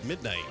you at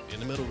midnight, in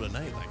the middle of the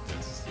night like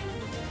this?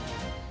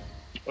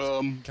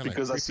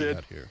 Because I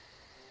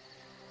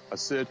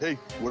said, hey,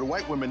 where the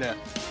white women at?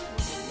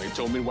 They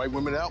told me white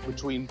women out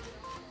between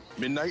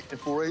midnight and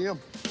 4 a.m.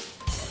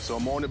 So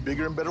I'm on the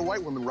bigger and better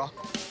white women, Rock.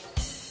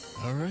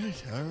 All right.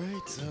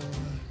 So,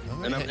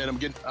 and I'm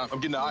getting an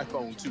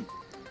iPhone too.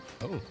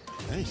 Oh,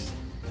 nice.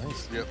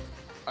 Yep.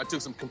 I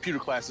took some computer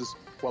classes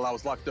while I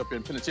was locked up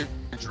in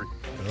penitentiary.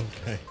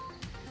 Okay.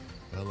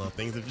 Well,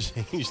 things have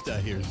changed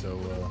out here, so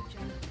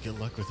good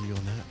luck with you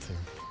on that, sir.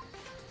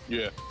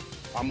 Yeah.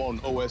 I'm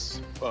on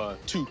OS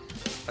 2.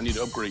 I need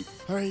to upgrade.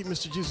 All right,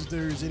 Mr. Juice, if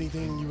there's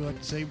anything you would like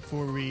to say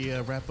before we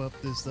wrap up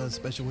this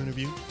special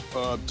interview?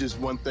 Just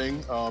one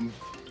thing.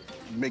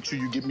 Make sure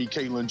you give me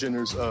Caitlyn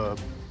Jenner's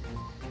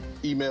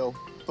email,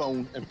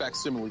 phone, and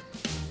facsimile.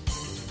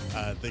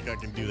 I think I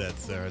can do that,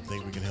 sir. I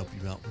think we can help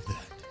you out with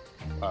that.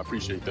 I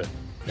appreciate that.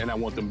 And I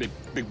want them big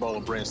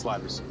baller brand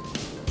sliders.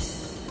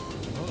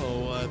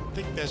 Oh, I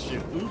think that's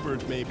your Uber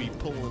maybe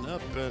pulling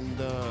up, and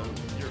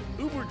your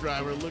Uber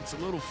driver looks a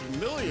little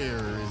familiar.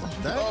 Is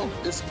that? Oh,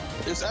 it's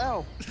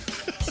Al.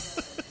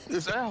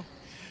 It's Al.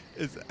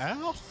 It's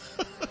Al?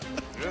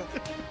 Yeah.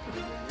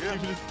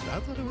 I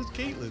thought it was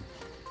Caitlyn.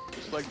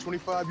 It's like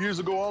 25 years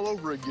ago all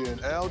over again.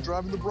 Al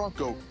driving the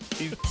Bronco.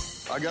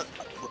 I gotta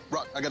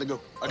go.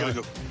 I gotta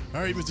go.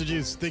 All right, Mr.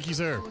 Juice. Thank you,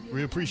 sir.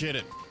 We appreciate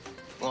it.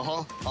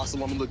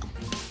 Assalamu alaikum.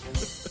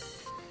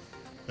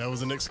 That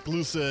was an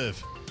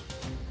exclusive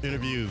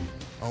interview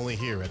only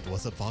here at the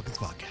What's Up Falcons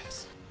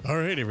podcast. All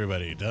right,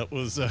 everybody. That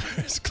was our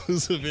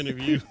exclusive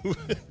interview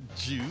with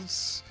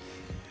Juice.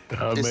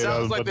 It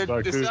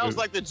sounds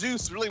like the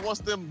juice really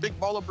wants them big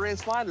baller brand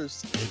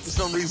sliders for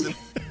some reason.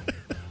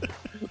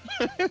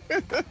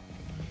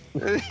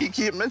 He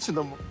can't mention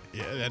them.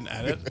 Yeah, and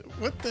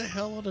what the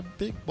hell are the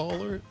big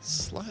baller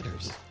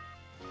sliders?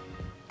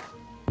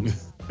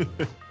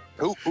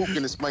 Who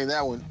can explain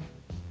that one?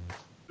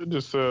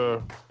 Just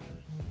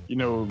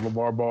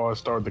LeVar Ball has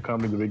started the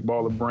company, the Big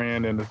Baller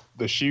brand, and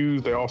the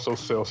shoes. They also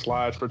sell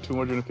slides for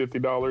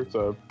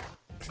 $250.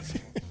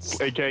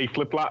 AKA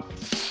flip flop.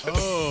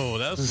 Oh,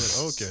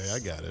 that's okay. I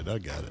got it.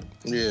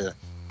 Yeah,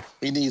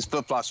 he needs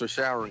flip flops for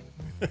showering.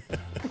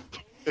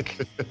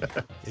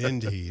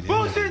 Indeed.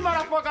 Bullshit,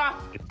 motherfucker!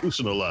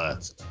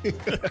 Institutionalized.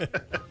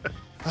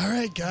 All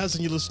right, guys,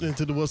 and you're listening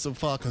to the What's Up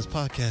Falcons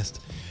podcast.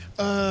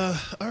 All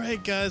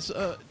right, guys.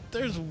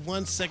 There's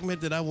one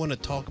segment that I want to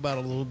talk about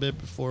a little bit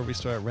before we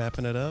start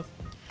wrapping it up.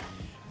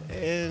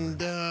 And,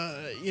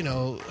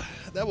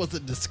 that was a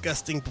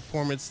disgusting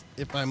performance,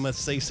 if I must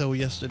say so,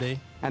 yesterday.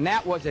 And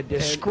that was a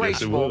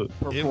disgraceful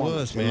performance. It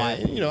was,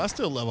 man. I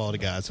still love all the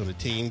guys on the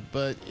team,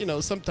 but,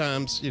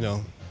 sometimes,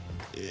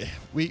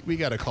 we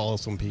got to call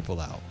some people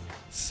out.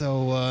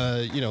 So,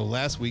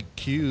 last week,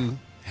 Q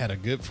had a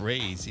good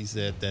phrase. He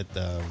said that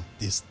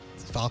this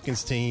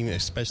Falcons team,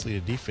 especially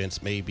the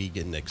defense, may be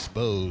getting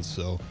exposed.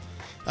 So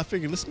I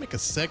figured let's make a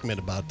segment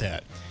about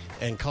that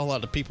and call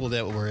out the people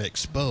that were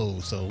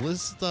exposed. So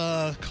let's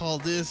call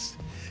this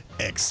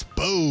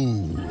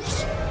Expose.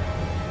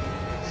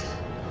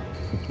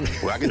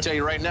 Well, I can tell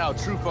you right now,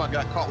 Trufant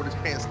got caught with his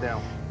pants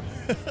down.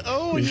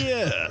 Oh,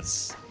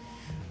 yes.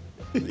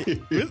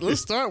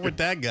 Let's start with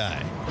that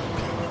guy.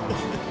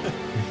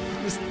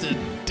 Mr.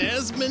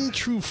 Desmond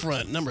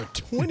Trufant, number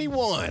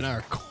 21,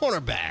 our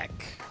cornerback.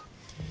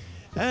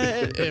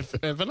 If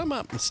I'm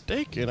not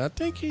mistaken, I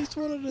think he's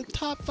one of the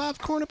top 5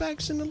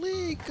 cornerbacks in the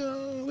league.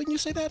 Wouldn't you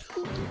say that,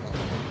 Hoop?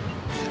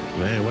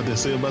 Man, what they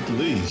say about the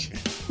league?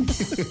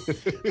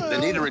 They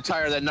need to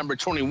retire that number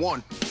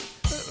 21.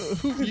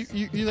 Hoop,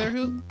 you there,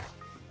 Hoop?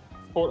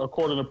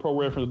 According to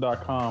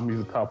ProReference.com, he's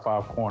a top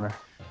 5 corner.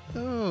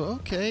 Oh,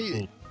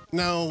 okay.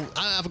 Now,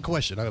 I have a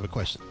question.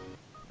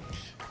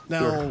 Now,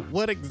 Sure.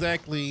 What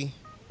exactly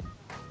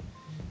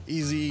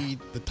is he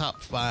the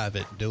top 5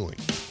 at doing?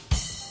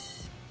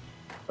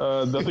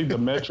 I think the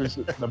metric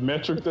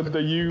that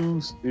they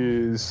use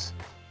is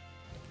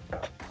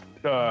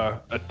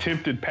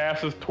attempted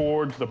passes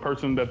towards the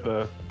person that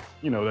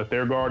that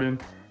they're guarding,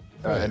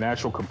 and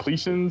actual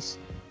completions,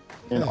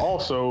 and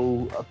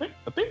also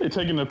I think they're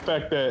taking the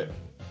fact that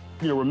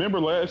remember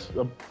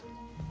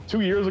 2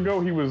 years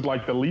ago he was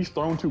like the least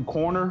thrown to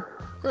corner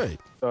Right.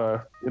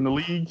 In the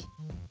league.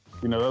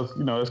 That's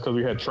because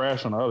we had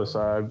trash on the other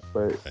side,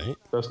 but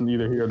that's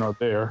neither here nor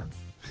there.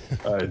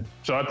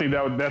 So I think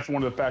that's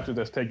one of the factors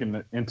that's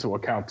taken into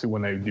account too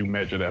when they do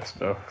measure that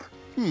stuff.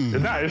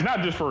 It's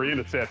not just for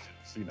interceptions,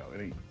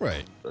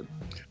 Right.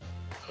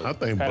 I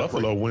think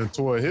Buffalo went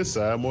toward his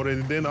side more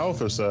than the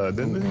offense side,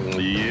 didn't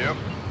they? Yep.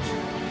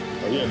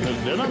 Oh, yeah,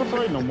 they're not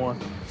afraid no more.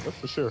 That's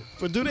for sure.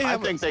 But do they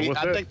have? I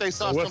think they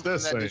saw what's something in that that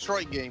saying?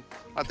 Detroit game.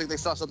 I think they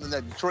saw something in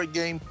that Detroit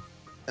game,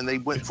 and they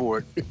went for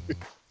it.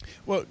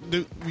 Well,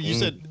 you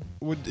said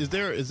is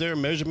there a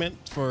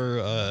measurement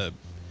for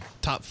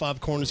top 5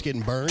 corners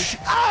getting burned?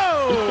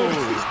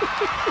 Oh!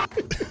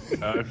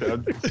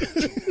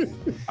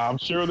 I'm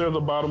sure there's a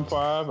bottom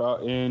 5,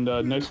 and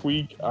next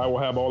week I will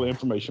have all the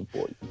information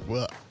for you.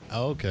 Well,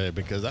 okay,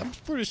 because I'm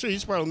pretty sure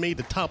he's probably made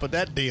the top of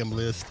that damn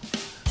list.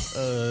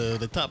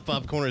 The top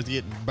 5 corners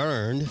getting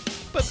burned,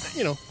 but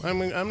I'm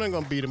not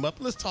gonna beat him up.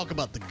 Let's talk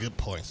about the good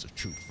points of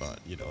Trufant.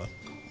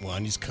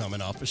 One, he's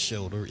coming off a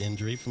shoulder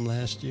injury from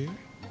last year,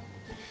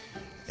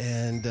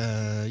 and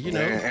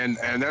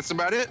and that's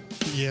about it.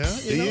 yeah.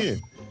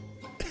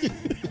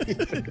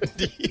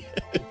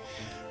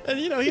 And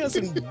he has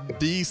some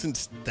decent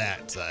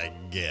stats, I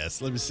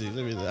guess. Let me see.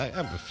 I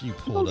have a few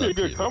pulled He'll up be a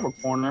good here. cover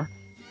corner.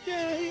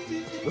 Yeah,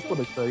 That's what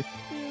they say.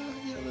 Yeah.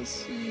 Let's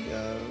see.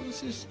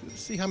 Let's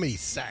see how many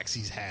sacks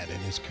he's had in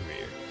his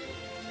career.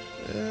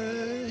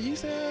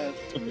 He's had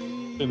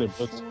 3,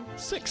 4,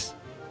 6.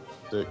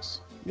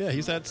 6. Yeah,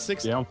 he's had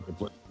 6. Yeah, I don't think they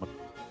blitz.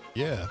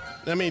 Yeah,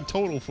 I mean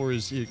total for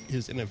his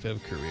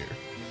NFL career.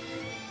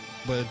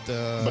 But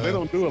they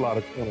don't do a lot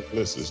of corner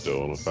blitzes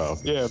though on the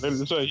Falcons. Yeah, they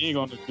say he ain't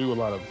gonna do a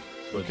lot of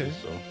blitzes. Okay.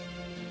 So.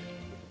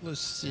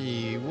 Let's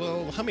see.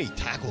 Well, how many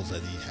tackles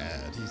has he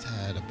had? He's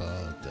had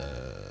about.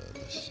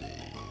 Let's see.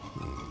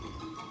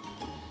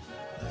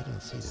 I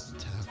don't see the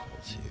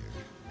tackles here.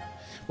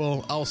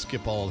 Well, I'll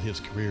skip all his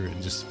career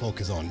and just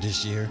focus on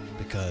this year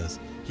because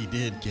he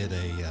did get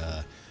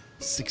a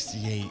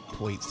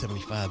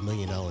 $68.75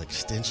 million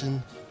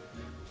extension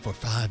for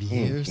 5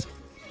 years,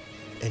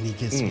 and he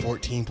gets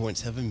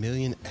 $14.7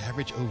 million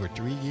average over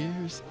 3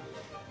 years.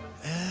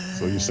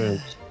 So you're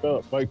saying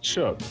like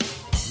Chuck?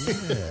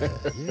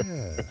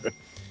 Yeah.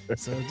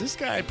 So this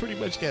guy pretty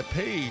much got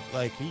paid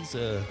like he's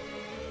a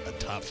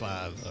top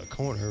 5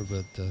 corner,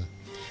 but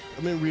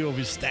I'm going to read over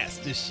his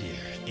stats this year.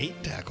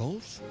 8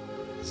 tackles,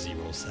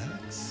 0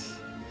 sacks.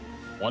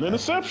 1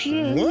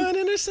 interception. 1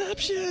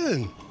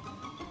 interception.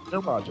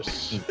 Aaron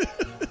Rodgers.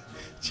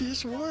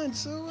 Just one.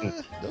 So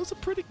those are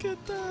pretty good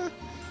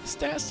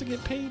stats to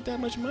get paid that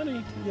much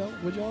money.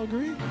 Would y'all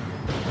agree?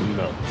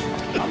 No.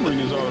 I'm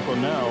reading this article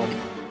now.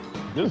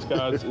 This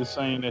guy is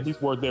saying that he's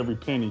worth every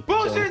penny.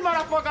 Bullshit,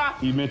 motherfucker!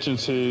 He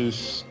mentions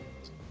his,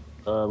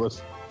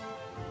 let's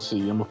see,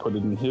 I'm going to put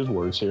it in his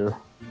words here.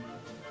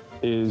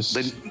 His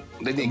They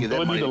didn't get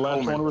that ability money. to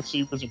latch on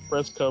receivers and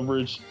press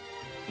coverage,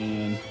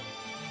 and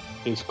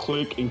his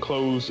click and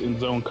close in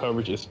zone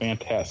coverage is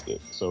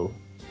fantastic. So,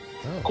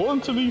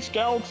 according to these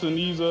scouts and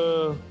these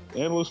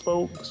analyst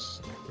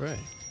folks, right,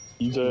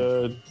 he's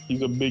a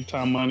big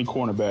time money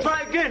cornerback.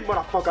 Try again,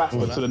 motherfucker!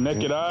 But to the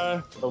naked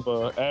eye of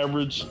an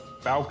average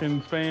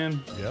Falcons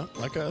fan, yeah,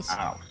 like us,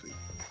 I don't see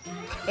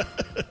it.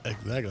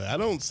 Exactly. I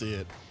don't see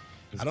it.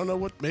 I don't know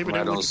what. Maybe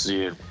I don't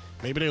see it.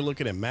 Maybe they're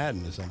looking at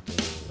Madden or something.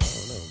 I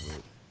don't know,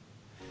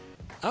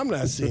 but I'm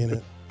not seeing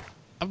it.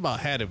 I've about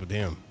had it with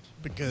him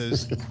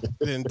because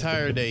the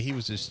entire day he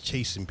was just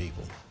chasing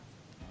people,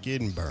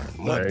 getting burned.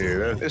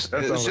 It's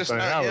just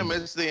not him.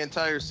 It's the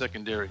entire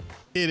secondary.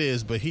 It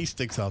is, but he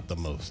sticks out the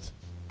most.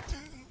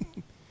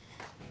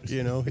 He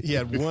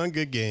had one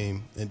good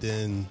game, and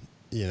then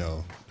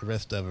the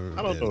rest of it.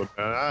 I don't know.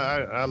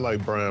 I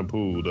like Brian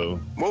Poole though.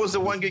 What was the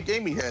one good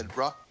game he had,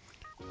 bro?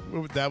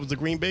 That was the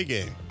Green Bay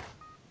game.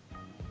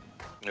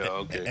 Yeah,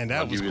 okay. And that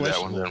I'll was give you that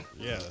one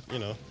questionable.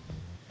 then.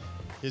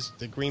 Yeah,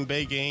 the Green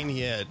Bay game, he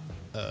had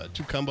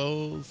 2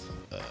 combos,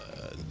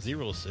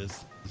 0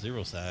 assists,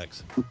 0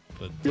 sacks.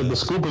 But the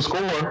scoop and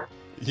score.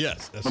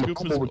 yes, a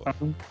scoop and score.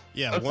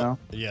 Yeah, one.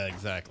 Yeah,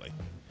 exactly.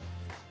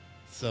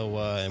 So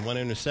and 1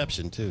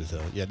 interception too. So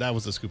yeah, that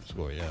was the scoop and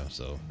score. Yeah.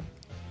 So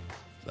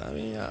I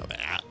mean, I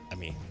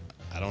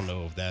don't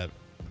know if that.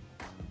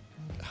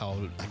 How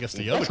I guess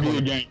the That's other a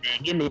good game,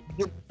 man.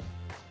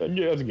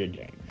 Yeah, that's a good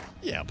game.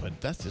 Yeah, but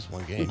that's just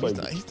one game.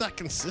 He's not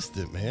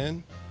consistent,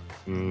 man.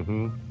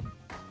 Mm-hmm.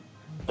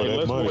 Hey,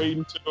 let's wait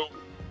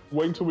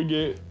until we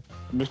get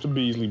Mr.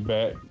 Beasley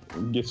back,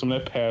 get some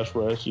of that pass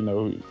rush. He's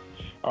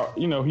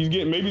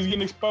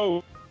getting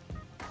exposed,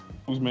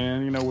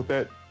 man. With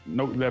that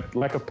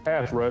lack of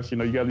pass rush.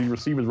 You got these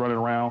receivers running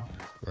around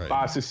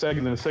 5-6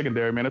 seconds in the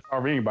secondary, man. That's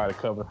hard for anybody to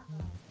cover.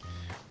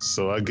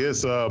 So I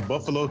guess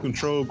Buffalo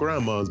controlled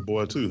grandma's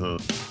boy too, huh?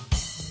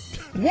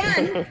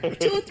 1,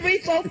 2, 3,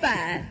 4,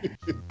 5.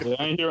 Yeah,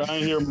 I ain't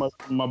hear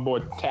my boy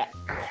Tack.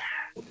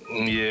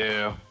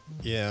 Yeah.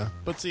 Yeah,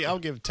 but see, I'll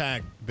give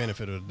Tack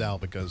benefit of the doubt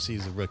because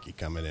he's a rookie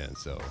coming in,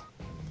 so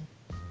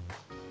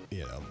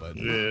but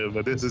yeah,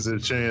 but this is a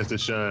chance to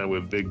shine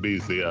with Big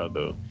Beasley out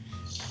though.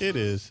 It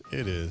is.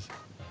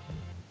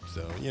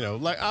 So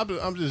like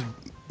I'm just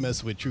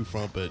messing with True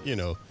Front, but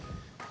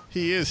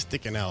he is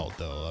sticking out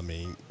though. I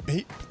mean,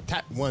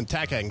 Tack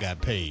hadn't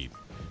got paid.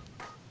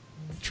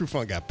 True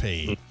Front got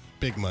paid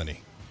big money,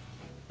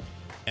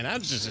 and I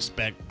just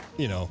expect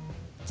to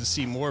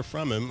see more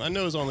from him. I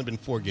know it's only been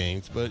 4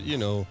 games, but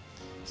it's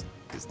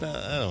not.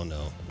 I don't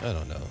know.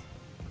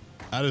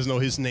 I just know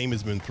his name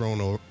has been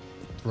thrown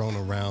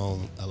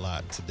around a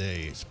lot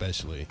today,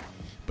 especially,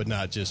 but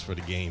not just for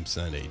the game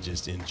Sunday,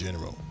 just in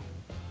general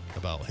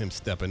about him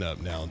stepping up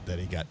now that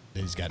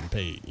he's gotten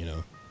paid.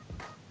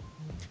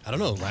 I don't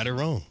know, right or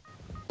wrong.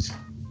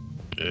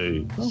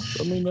 Hey,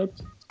 I mean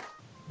that's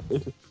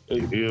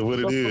what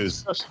it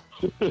is.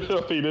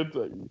 I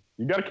mean,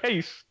 you got a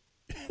case.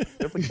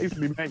 That's a case to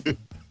be made.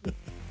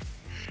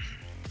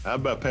 How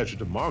about Patrick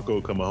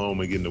DeMarco coming home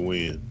and getting the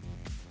win?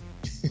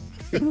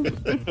 I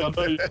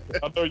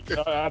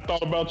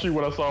thought about you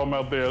when I saw him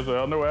out there.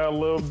 So I know I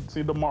love to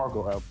see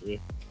DeMarco out there.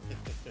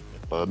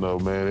 I know,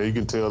 man. You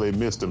can tell they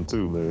missed him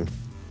too, man.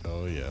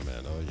 Oh yeah,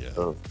 man. Oh yeah.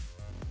 All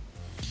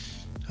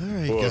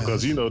right, well, guys.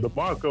 because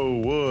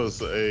DeMarco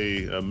was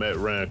a Matt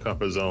Ryan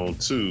comfort zone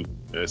too.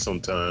 And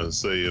sometimes,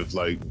 say if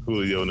like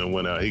Julio and them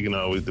went out, he can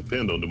always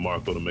depend on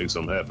DeMarco to make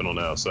something happen on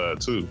the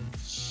outside too.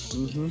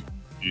 Mm-hmm.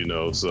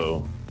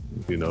 So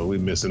we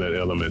missing that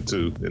element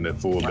too in that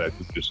fullback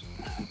position.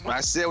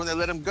 I said when they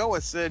let him go, I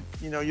said,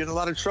 you're in a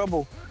lot of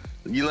trouble.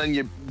 You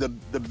letting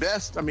the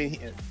best. I mean,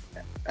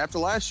 after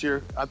last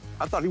year, I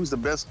thought he was the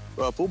best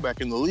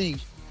fullback in the league.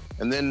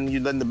 And then you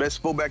letting the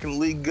best fullback in the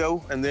league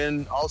go, and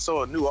then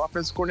also a new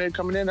offensive coordinator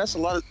coming in. That's a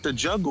lot to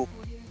juggle.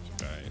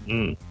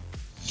 Right.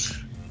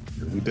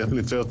 We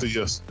definitely felt it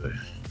yesterday.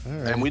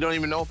 Right. And we don't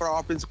even know if our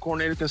offensive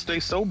coordinator can stay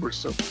sober.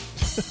 So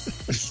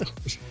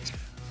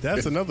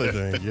that's another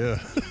thing. Yeah.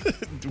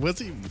 Was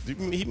he?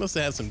 He must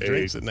have had some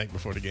drinks the night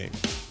before the game.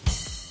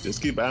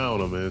 Just keep an eye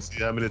on him, man.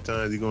 See how many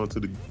times he going to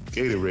the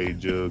Gatorade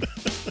jug.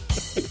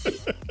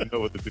 You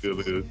know what the deal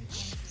is.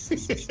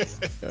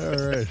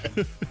 All right.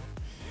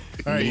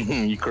 All right.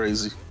 You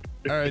crazy.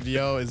 All right,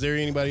 y'all. Is there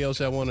anybody else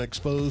I want to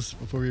expose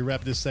before we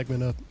wrap this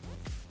segment up?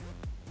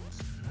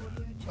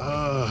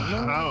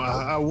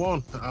 I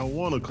want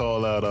to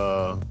call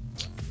out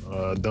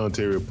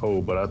Dante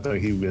Poe, but I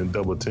think he's been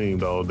double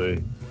teamed all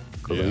day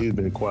because he's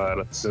been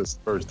quiet since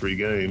the first 3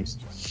 games.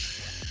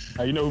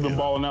 Who's been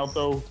balling out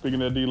though?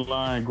 Speaking of D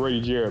line, Grady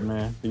Jarrett,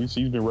 man, he's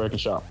been wrecking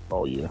shop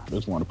all year. I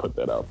just want to put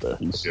that out there.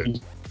 He's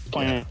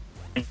playing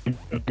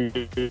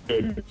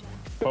good.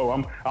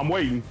 I'm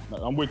waiting.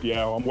 I'm with you,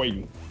 Al. I'm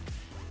waiting.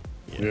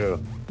 Yeah.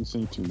 You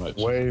seen too much.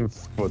 Waiting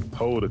for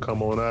Poe to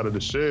come on out of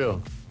the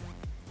shell.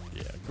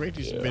 Yeah,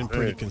 Grady's been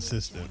pretty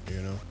consistent,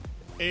 you know.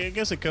 And I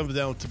guess it comes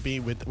down to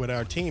being with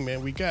our team,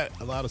 man. We got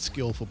a lot of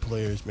skillful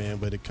players, man,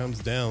 but it comes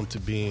down to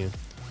being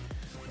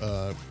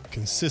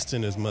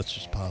consistent as much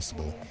as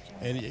possible.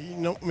 And you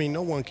know, I mean,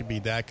 no one can be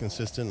that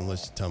consistent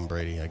unless you're Tom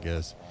Brady, I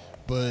guess.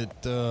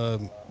 But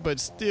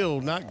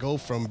still, not go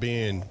from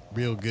being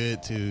real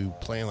good to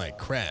playing like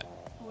crap.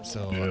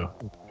 So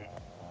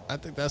I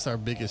think that's our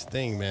biggest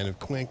thing, man. If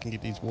Quinn can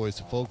get these boys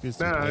to focus,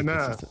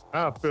 consistent.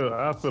 I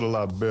feel a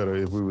lot better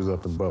if we was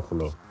up in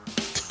Buffalo.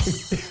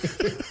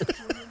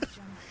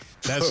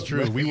 That's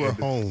true. We were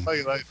home.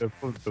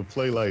 To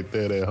play like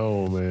that at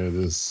home,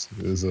 man, is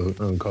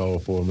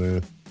uncalled for,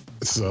 man.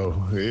 So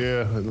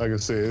yeah, like I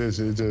said,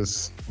 it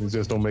just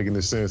don't make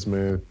any sense,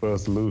 man, for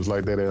us to lose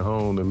like that at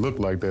home and look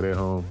like that at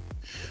home.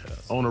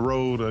 On the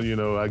road, you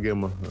know, I give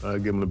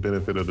them the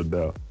benefit of the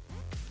doubt.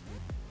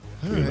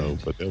 Know,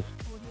 but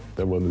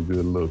that wasn't a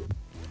good look.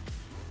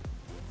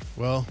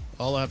 Well,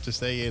 all I have to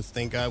say is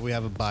thank God we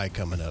have a bye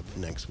coming up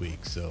next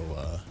week, so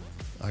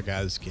our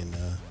guys can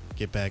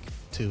get back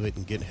to it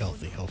and get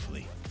healthy,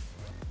 hopefully,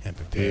 and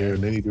prepare.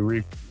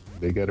 Yeah,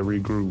 they got to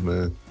regroup,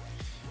 man.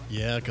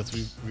 Yeah,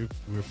 because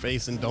we're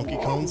facing Donkey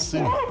Kong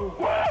soon.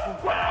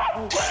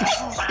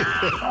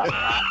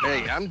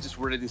 Hey, I'm just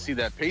ready to see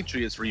that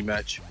Patriots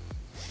rematch.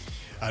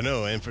 I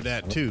know, and for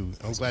that too.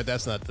 I'm glad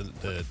that's not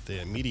the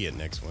immediate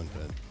next one,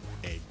 but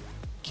hey,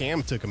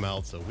 Cam took him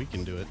out, so we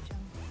can do it.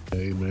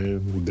 Hey,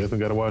 man, we definitely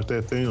got to watch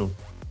that film.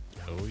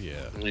 Oh,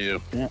 yeah. Yeah.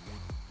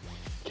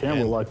 Cam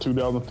was like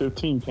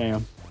 2015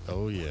 Cam.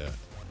 Oh, yeah.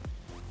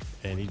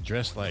 And he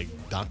dressed like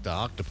Dr.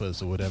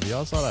 Octopus or whatever.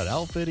 Y'all saw that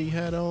outfit he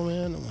had on,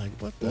 man? I'm like,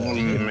 what the hell?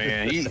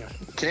 Man,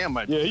 Cam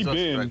might be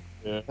been.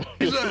 Yeah.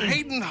 He's a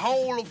hating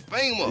Hall of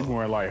Famer. He's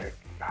wearing like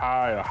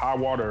high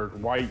water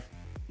white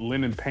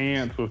linen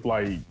pants with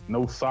like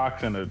no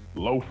socks and a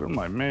loafer. I'm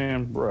like,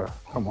 man, bruh,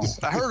 come on.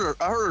 I heard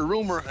a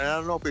rumor, and I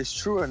don't know if it's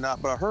true or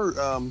not, but I heard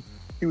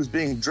he was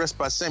being dressed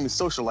by Sammy's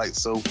socialite,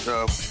 so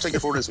take it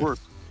for what it's worth.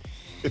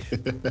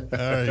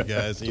 All right,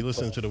 guys. You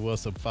listen to the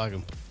What's Up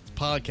Falcons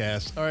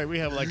podcast. All right, we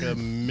have like a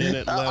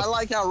minute left. I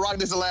like how Rock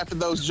doesn't laugh at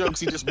those jokes.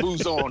 He just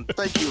moves on.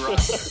 Thank you, Rock.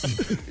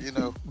 You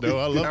know. No,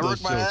 I love I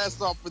those work my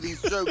ass off for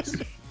these jokes.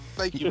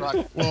 Thank you,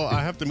 Rock. Well,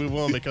 I have to move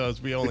on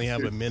because we only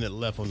have a minute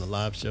left on the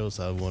live show,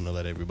 so I want to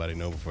let everybody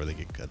know before they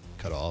get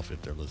cut off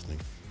if they're listening.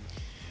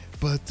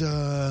 But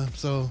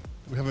so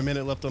we have a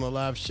minute left on the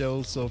live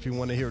show, so if you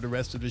want to hear the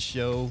rest of the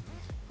show,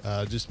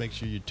 just make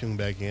sure you tune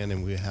back in,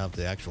 and we have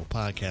the actual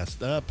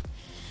podcast up.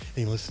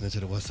 And you're listening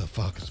to the What's Up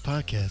Falcons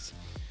podcast.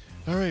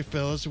 All right,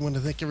 fellas, we want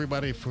to thank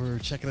everybody for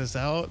checking us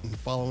out and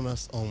following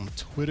us on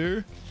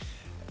Twitter.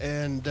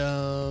 And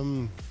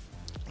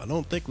I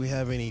don't think we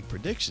have any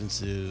predictions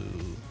to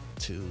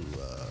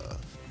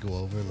go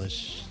over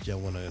unless y'all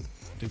want to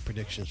do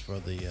predictions for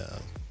the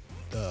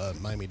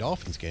Miami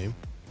Dolphins game.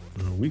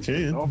 We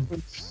can.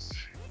 Dolphins.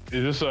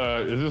 Is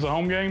this a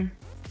home game?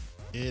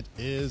 It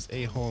is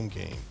a home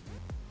game.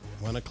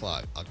 1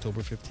 o'clock,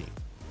 October 15th.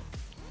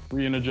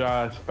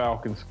 Re-energized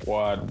Falcon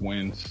squad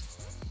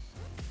wins.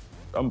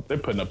 They're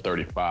putting up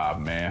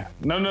 35, man.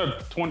 No,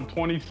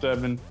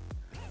 27,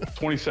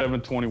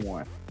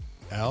 21.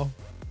 Al?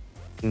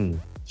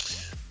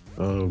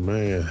 Oh,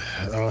 man.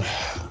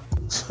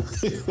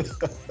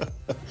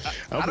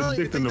 I don't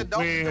even think the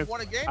Dolphins have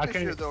won a game this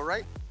year, though,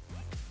 right?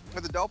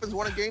 Have the Dolphins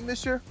won a game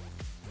this year?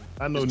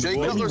 I know. Is Jay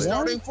Cutler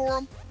starting for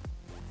them?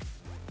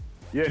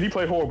 Yeah, he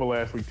played horrible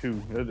last week too.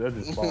 That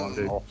just spawned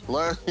it.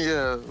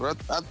 Yeah,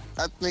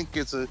 I think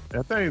it's a.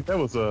 I think that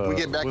was a. We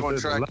get back on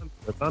track.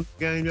 The London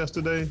game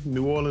yesterday,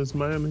 New Orleans,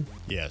 Miami.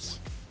 Yes.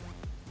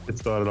 It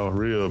started off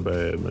real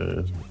bad,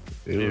 man.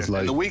 It was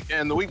like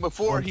and the week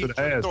before he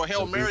threw a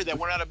Hail Mary that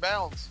went out of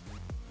bounds.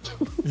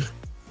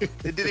 It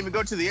didn't even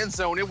go to the end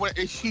zone.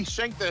 He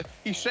shanked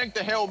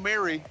the Hail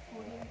Mary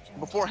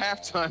before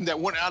halftime that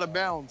went out of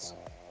bounds.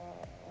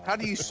 How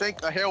do you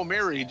shank a Hail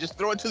Mary? Just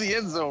throw it to the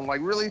end zone. Like,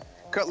 really?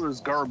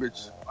 Cutler's garbage.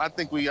 I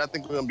think we're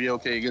gonna be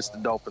okay against the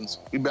Dolphins.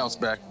 We bounce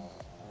back.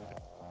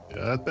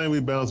 Yeah, I think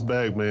we bounce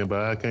back, man, but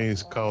I can't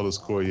call the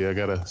score yet. I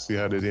gotta see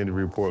how this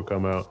injury report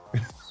come out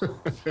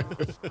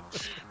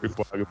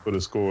before I can put a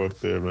score up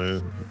there,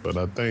 man. But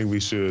I think we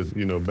should,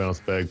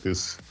 bounce back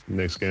this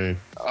next game.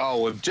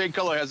 Oh, if Jay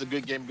Cutler has a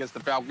good game against the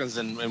Falcons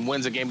and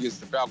wins a game against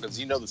the Falcons,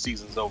 the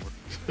season's over.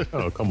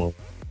 Oh, come on.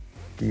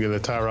 You get a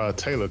Tyrod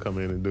Taylor come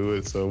in and do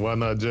it, so why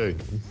not Jay?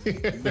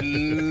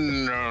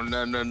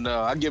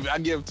 No. I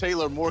give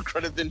Taylor more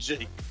credit than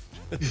Jay.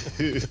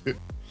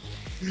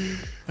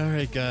 All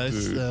right,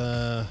 guys.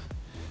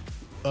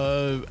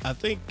 I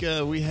think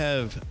we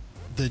have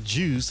the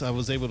juice. I've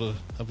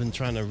been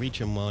trying to reach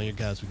him while you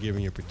guys were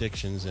giving your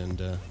predictions and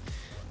to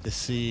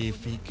see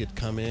if he could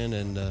come in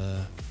and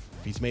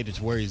if he's made it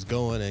to where he's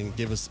going and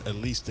give us at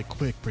least a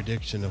quick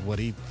prediction of what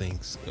he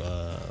thinks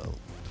the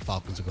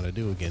Falcons are going to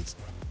do against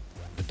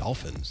the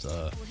Dolphins.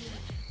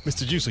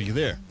 Mr. Juice, are you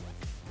there?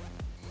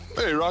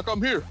 Hey, Rock,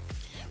 I'm here.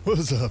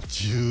 What's up,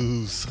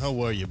 Juice?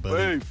 How are you, buddy?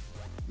 Hey,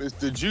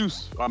 Mr.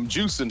 Juice. I'm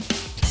juicing.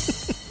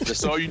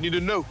 That's all you need to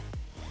know.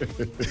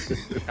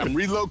 I'm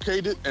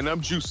relocated and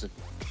I'm juicing.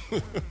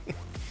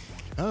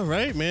 All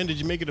right, man. Did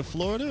you make it to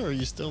Florida or are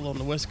you still on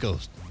the West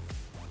Coast?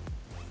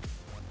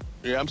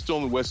 Yeah, I'm still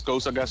on the West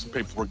Coast. I got some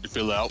paperwork to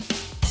fill out.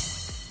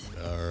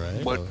 All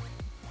right. But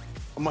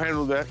I'm going to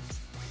handle that.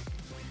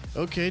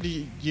 Okay.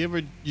 Did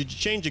you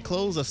change your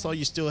clothes? I saw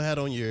you still had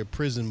on your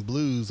prison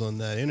blues on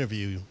that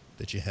interview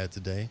that you had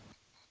today.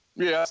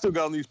 Yeah, I still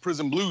got on these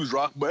prison blues,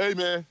 Rock. But hey,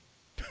 man,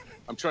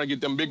 I'm trying to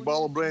get them big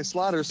baller brand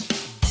sliders.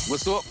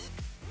 What's up?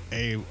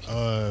 Hey,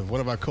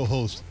 one of our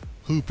co-hosts,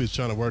 Hoop, is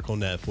trying to work on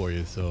that for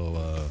you.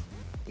 So,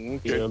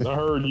 okay. Yeah, I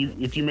heard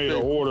if you made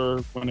an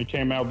order when it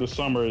came out this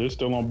summer, it's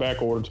still on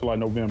back order until like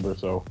November.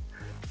 So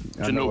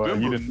I know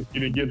November? you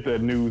didn't get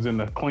that news in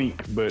the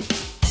clink, but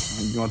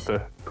you want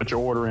to put your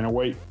order in and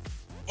wait.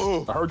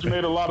 Oh, I heard you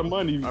made a lot of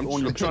money I'm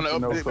on your trying to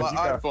pension, though, update 'cause my you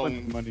got iPhone. plenty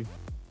of money.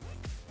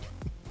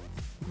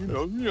 You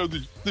know,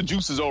 the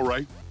juice is all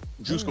right.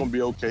 Juice gonna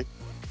be okay.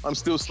 I'm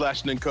still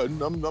slashing and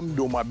cutting. I'm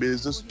doing my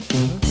business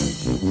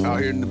out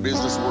here in the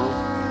business world.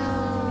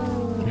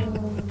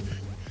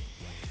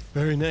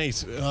 very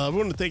nice. I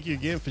want to thank you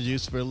again for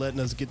letting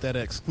us get that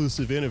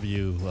exclusive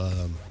interview.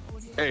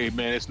 Hey,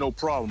 man, it's no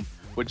problem.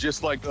 But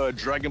just like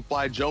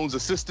Dragonfly Jones'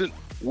 assistant,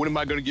 when am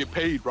I gonna get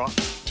paid, Rock?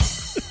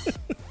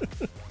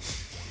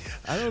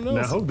 I don't know.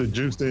 Now, I hope the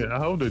juice didn't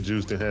have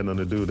nothing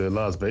to do with that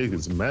Las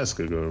Vegas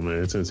massacre,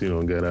 man, since he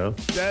don't get out.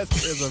 That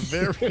is a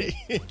very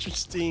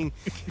interesting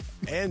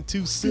and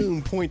too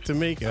soon point to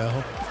make,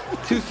 Al.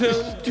 Too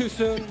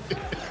soon.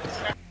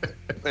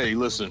 Hey,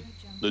 listen,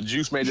 the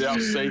juice made it out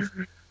safe.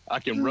 I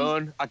can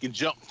run. I can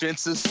jump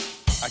fences.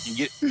 I can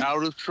get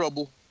out of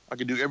trouble. I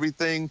can do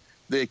everything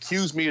they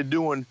accused me of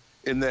doing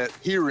in that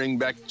hearing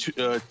back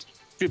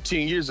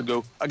 15 years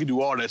ago. I can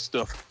do all that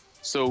stuff.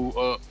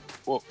 So,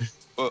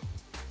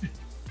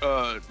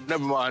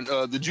 never mind.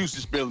 The juice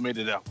just barely made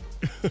it out.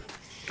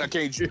 I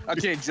can't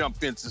jump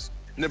fences.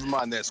 Never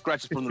mind that.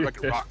 Scratches from the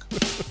record, Rock.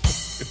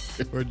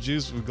 Well,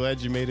 Juice, we're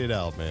glad you made it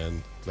out,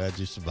 man. Glad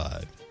you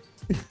survived.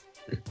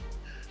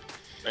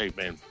 Hey,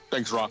 man.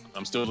 Thanks, Rock.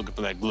 I'm still looking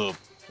for that glove.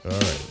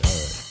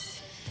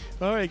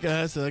 All right,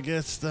 guys. I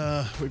guess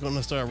we're going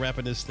to start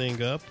wrapping this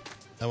thing up.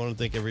 I want to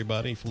thank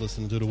everybody for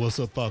listening to the What's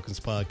Up Falcons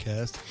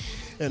podcast.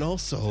 And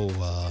also,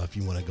 if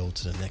you want to go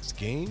to the next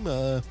game,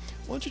 why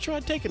don't you try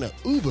taking an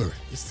Uber?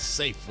 It's the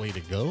safe way to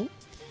go.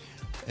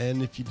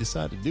 And if you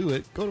decide to do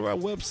it, go to our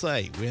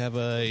website. We have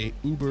a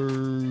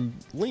Uber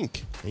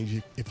link.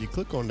 And if you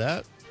click on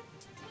that,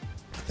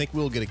 I think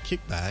we'll get a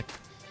kickback.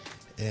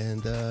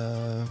 And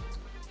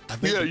I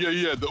think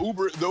Yeah. The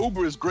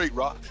Uber is great,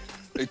 Rock.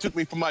 They took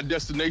me from my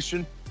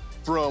destination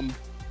from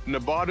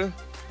Nevada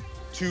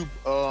to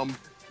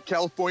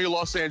California,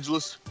 Los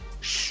Angeles.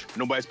 Shh,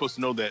 nobody's supposed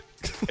to know that.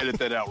 Edit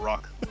that out,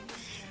 Rock.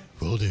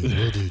 Will do,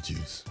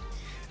 Juice.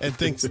 And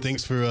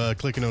thanks for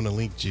clicking on the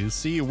link, Juice.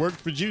 See, it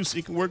worked for Juice.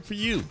 It can work for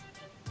you.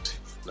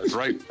 That's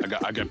right.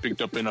 I got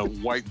picked up in a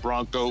white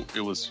Bronco.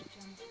 It was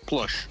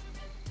plush.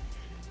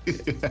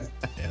 And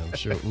I'm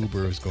sure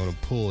Uber is going to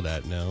pull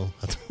that now.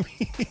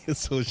 We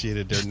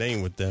associated their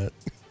name with that.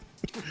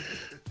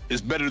 It's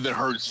better than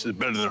Hertz. It's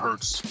better than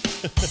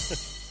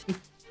Hertz.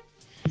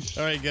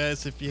 All right,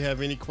 guys. If you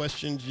have any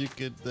questions, you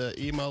could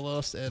email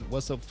us at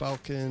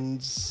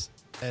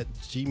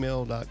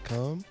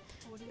whatsupfalcons@gmail.com.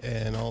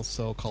 And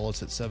also call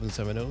us at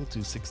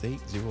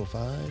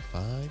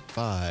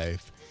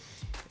 770-268-0555.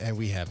 And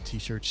we have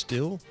t-shirts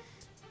still.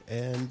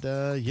 And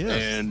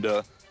yes. And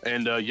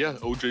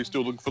OJ's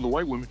still looking for the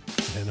white women.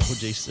 And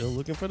OJ's still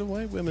looking for the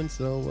white women.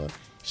 So you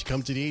should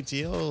come to the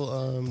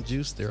ATL,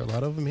 Juice. There are a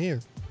lot of them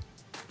here.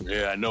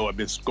 Yeah, I know. I've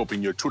been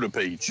scoping your Twitter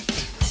page.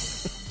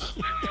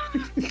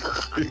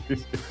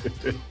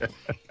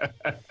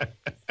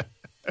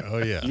 Oh,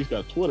 yeah. You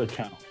got a Twitter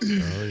account.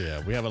 Oh,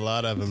 yeah. We have a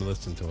lot of them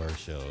listening to our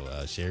show.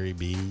 Sherry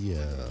B.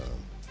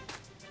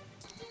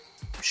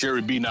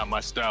 Sherry B, not my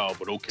style,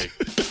 but okay.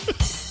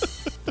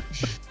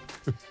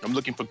 I'm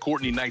looking for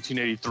Courtney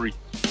 1983.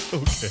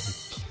 Okay.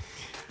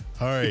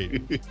 All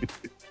right.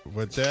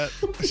 With that,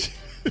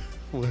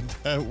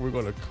 we're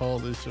going to call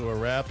this show a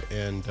wrap,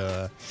 and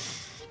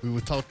we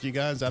will talk to you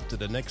guys after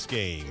the next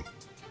game.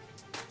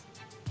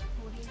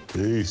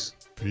 Peace.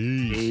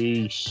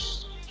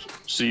 Peace.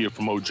 See you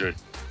from OJ.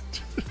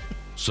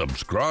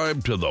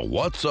 Subscribe to the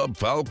What's Up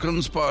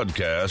Falcons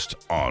podcast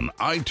on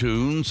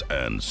iTunes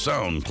and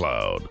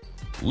SoundCloud.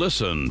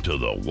 Listen to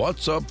the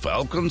What's Up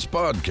Falcons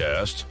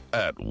podcast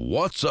at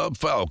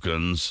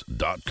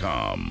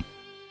whatsupfalcons.com.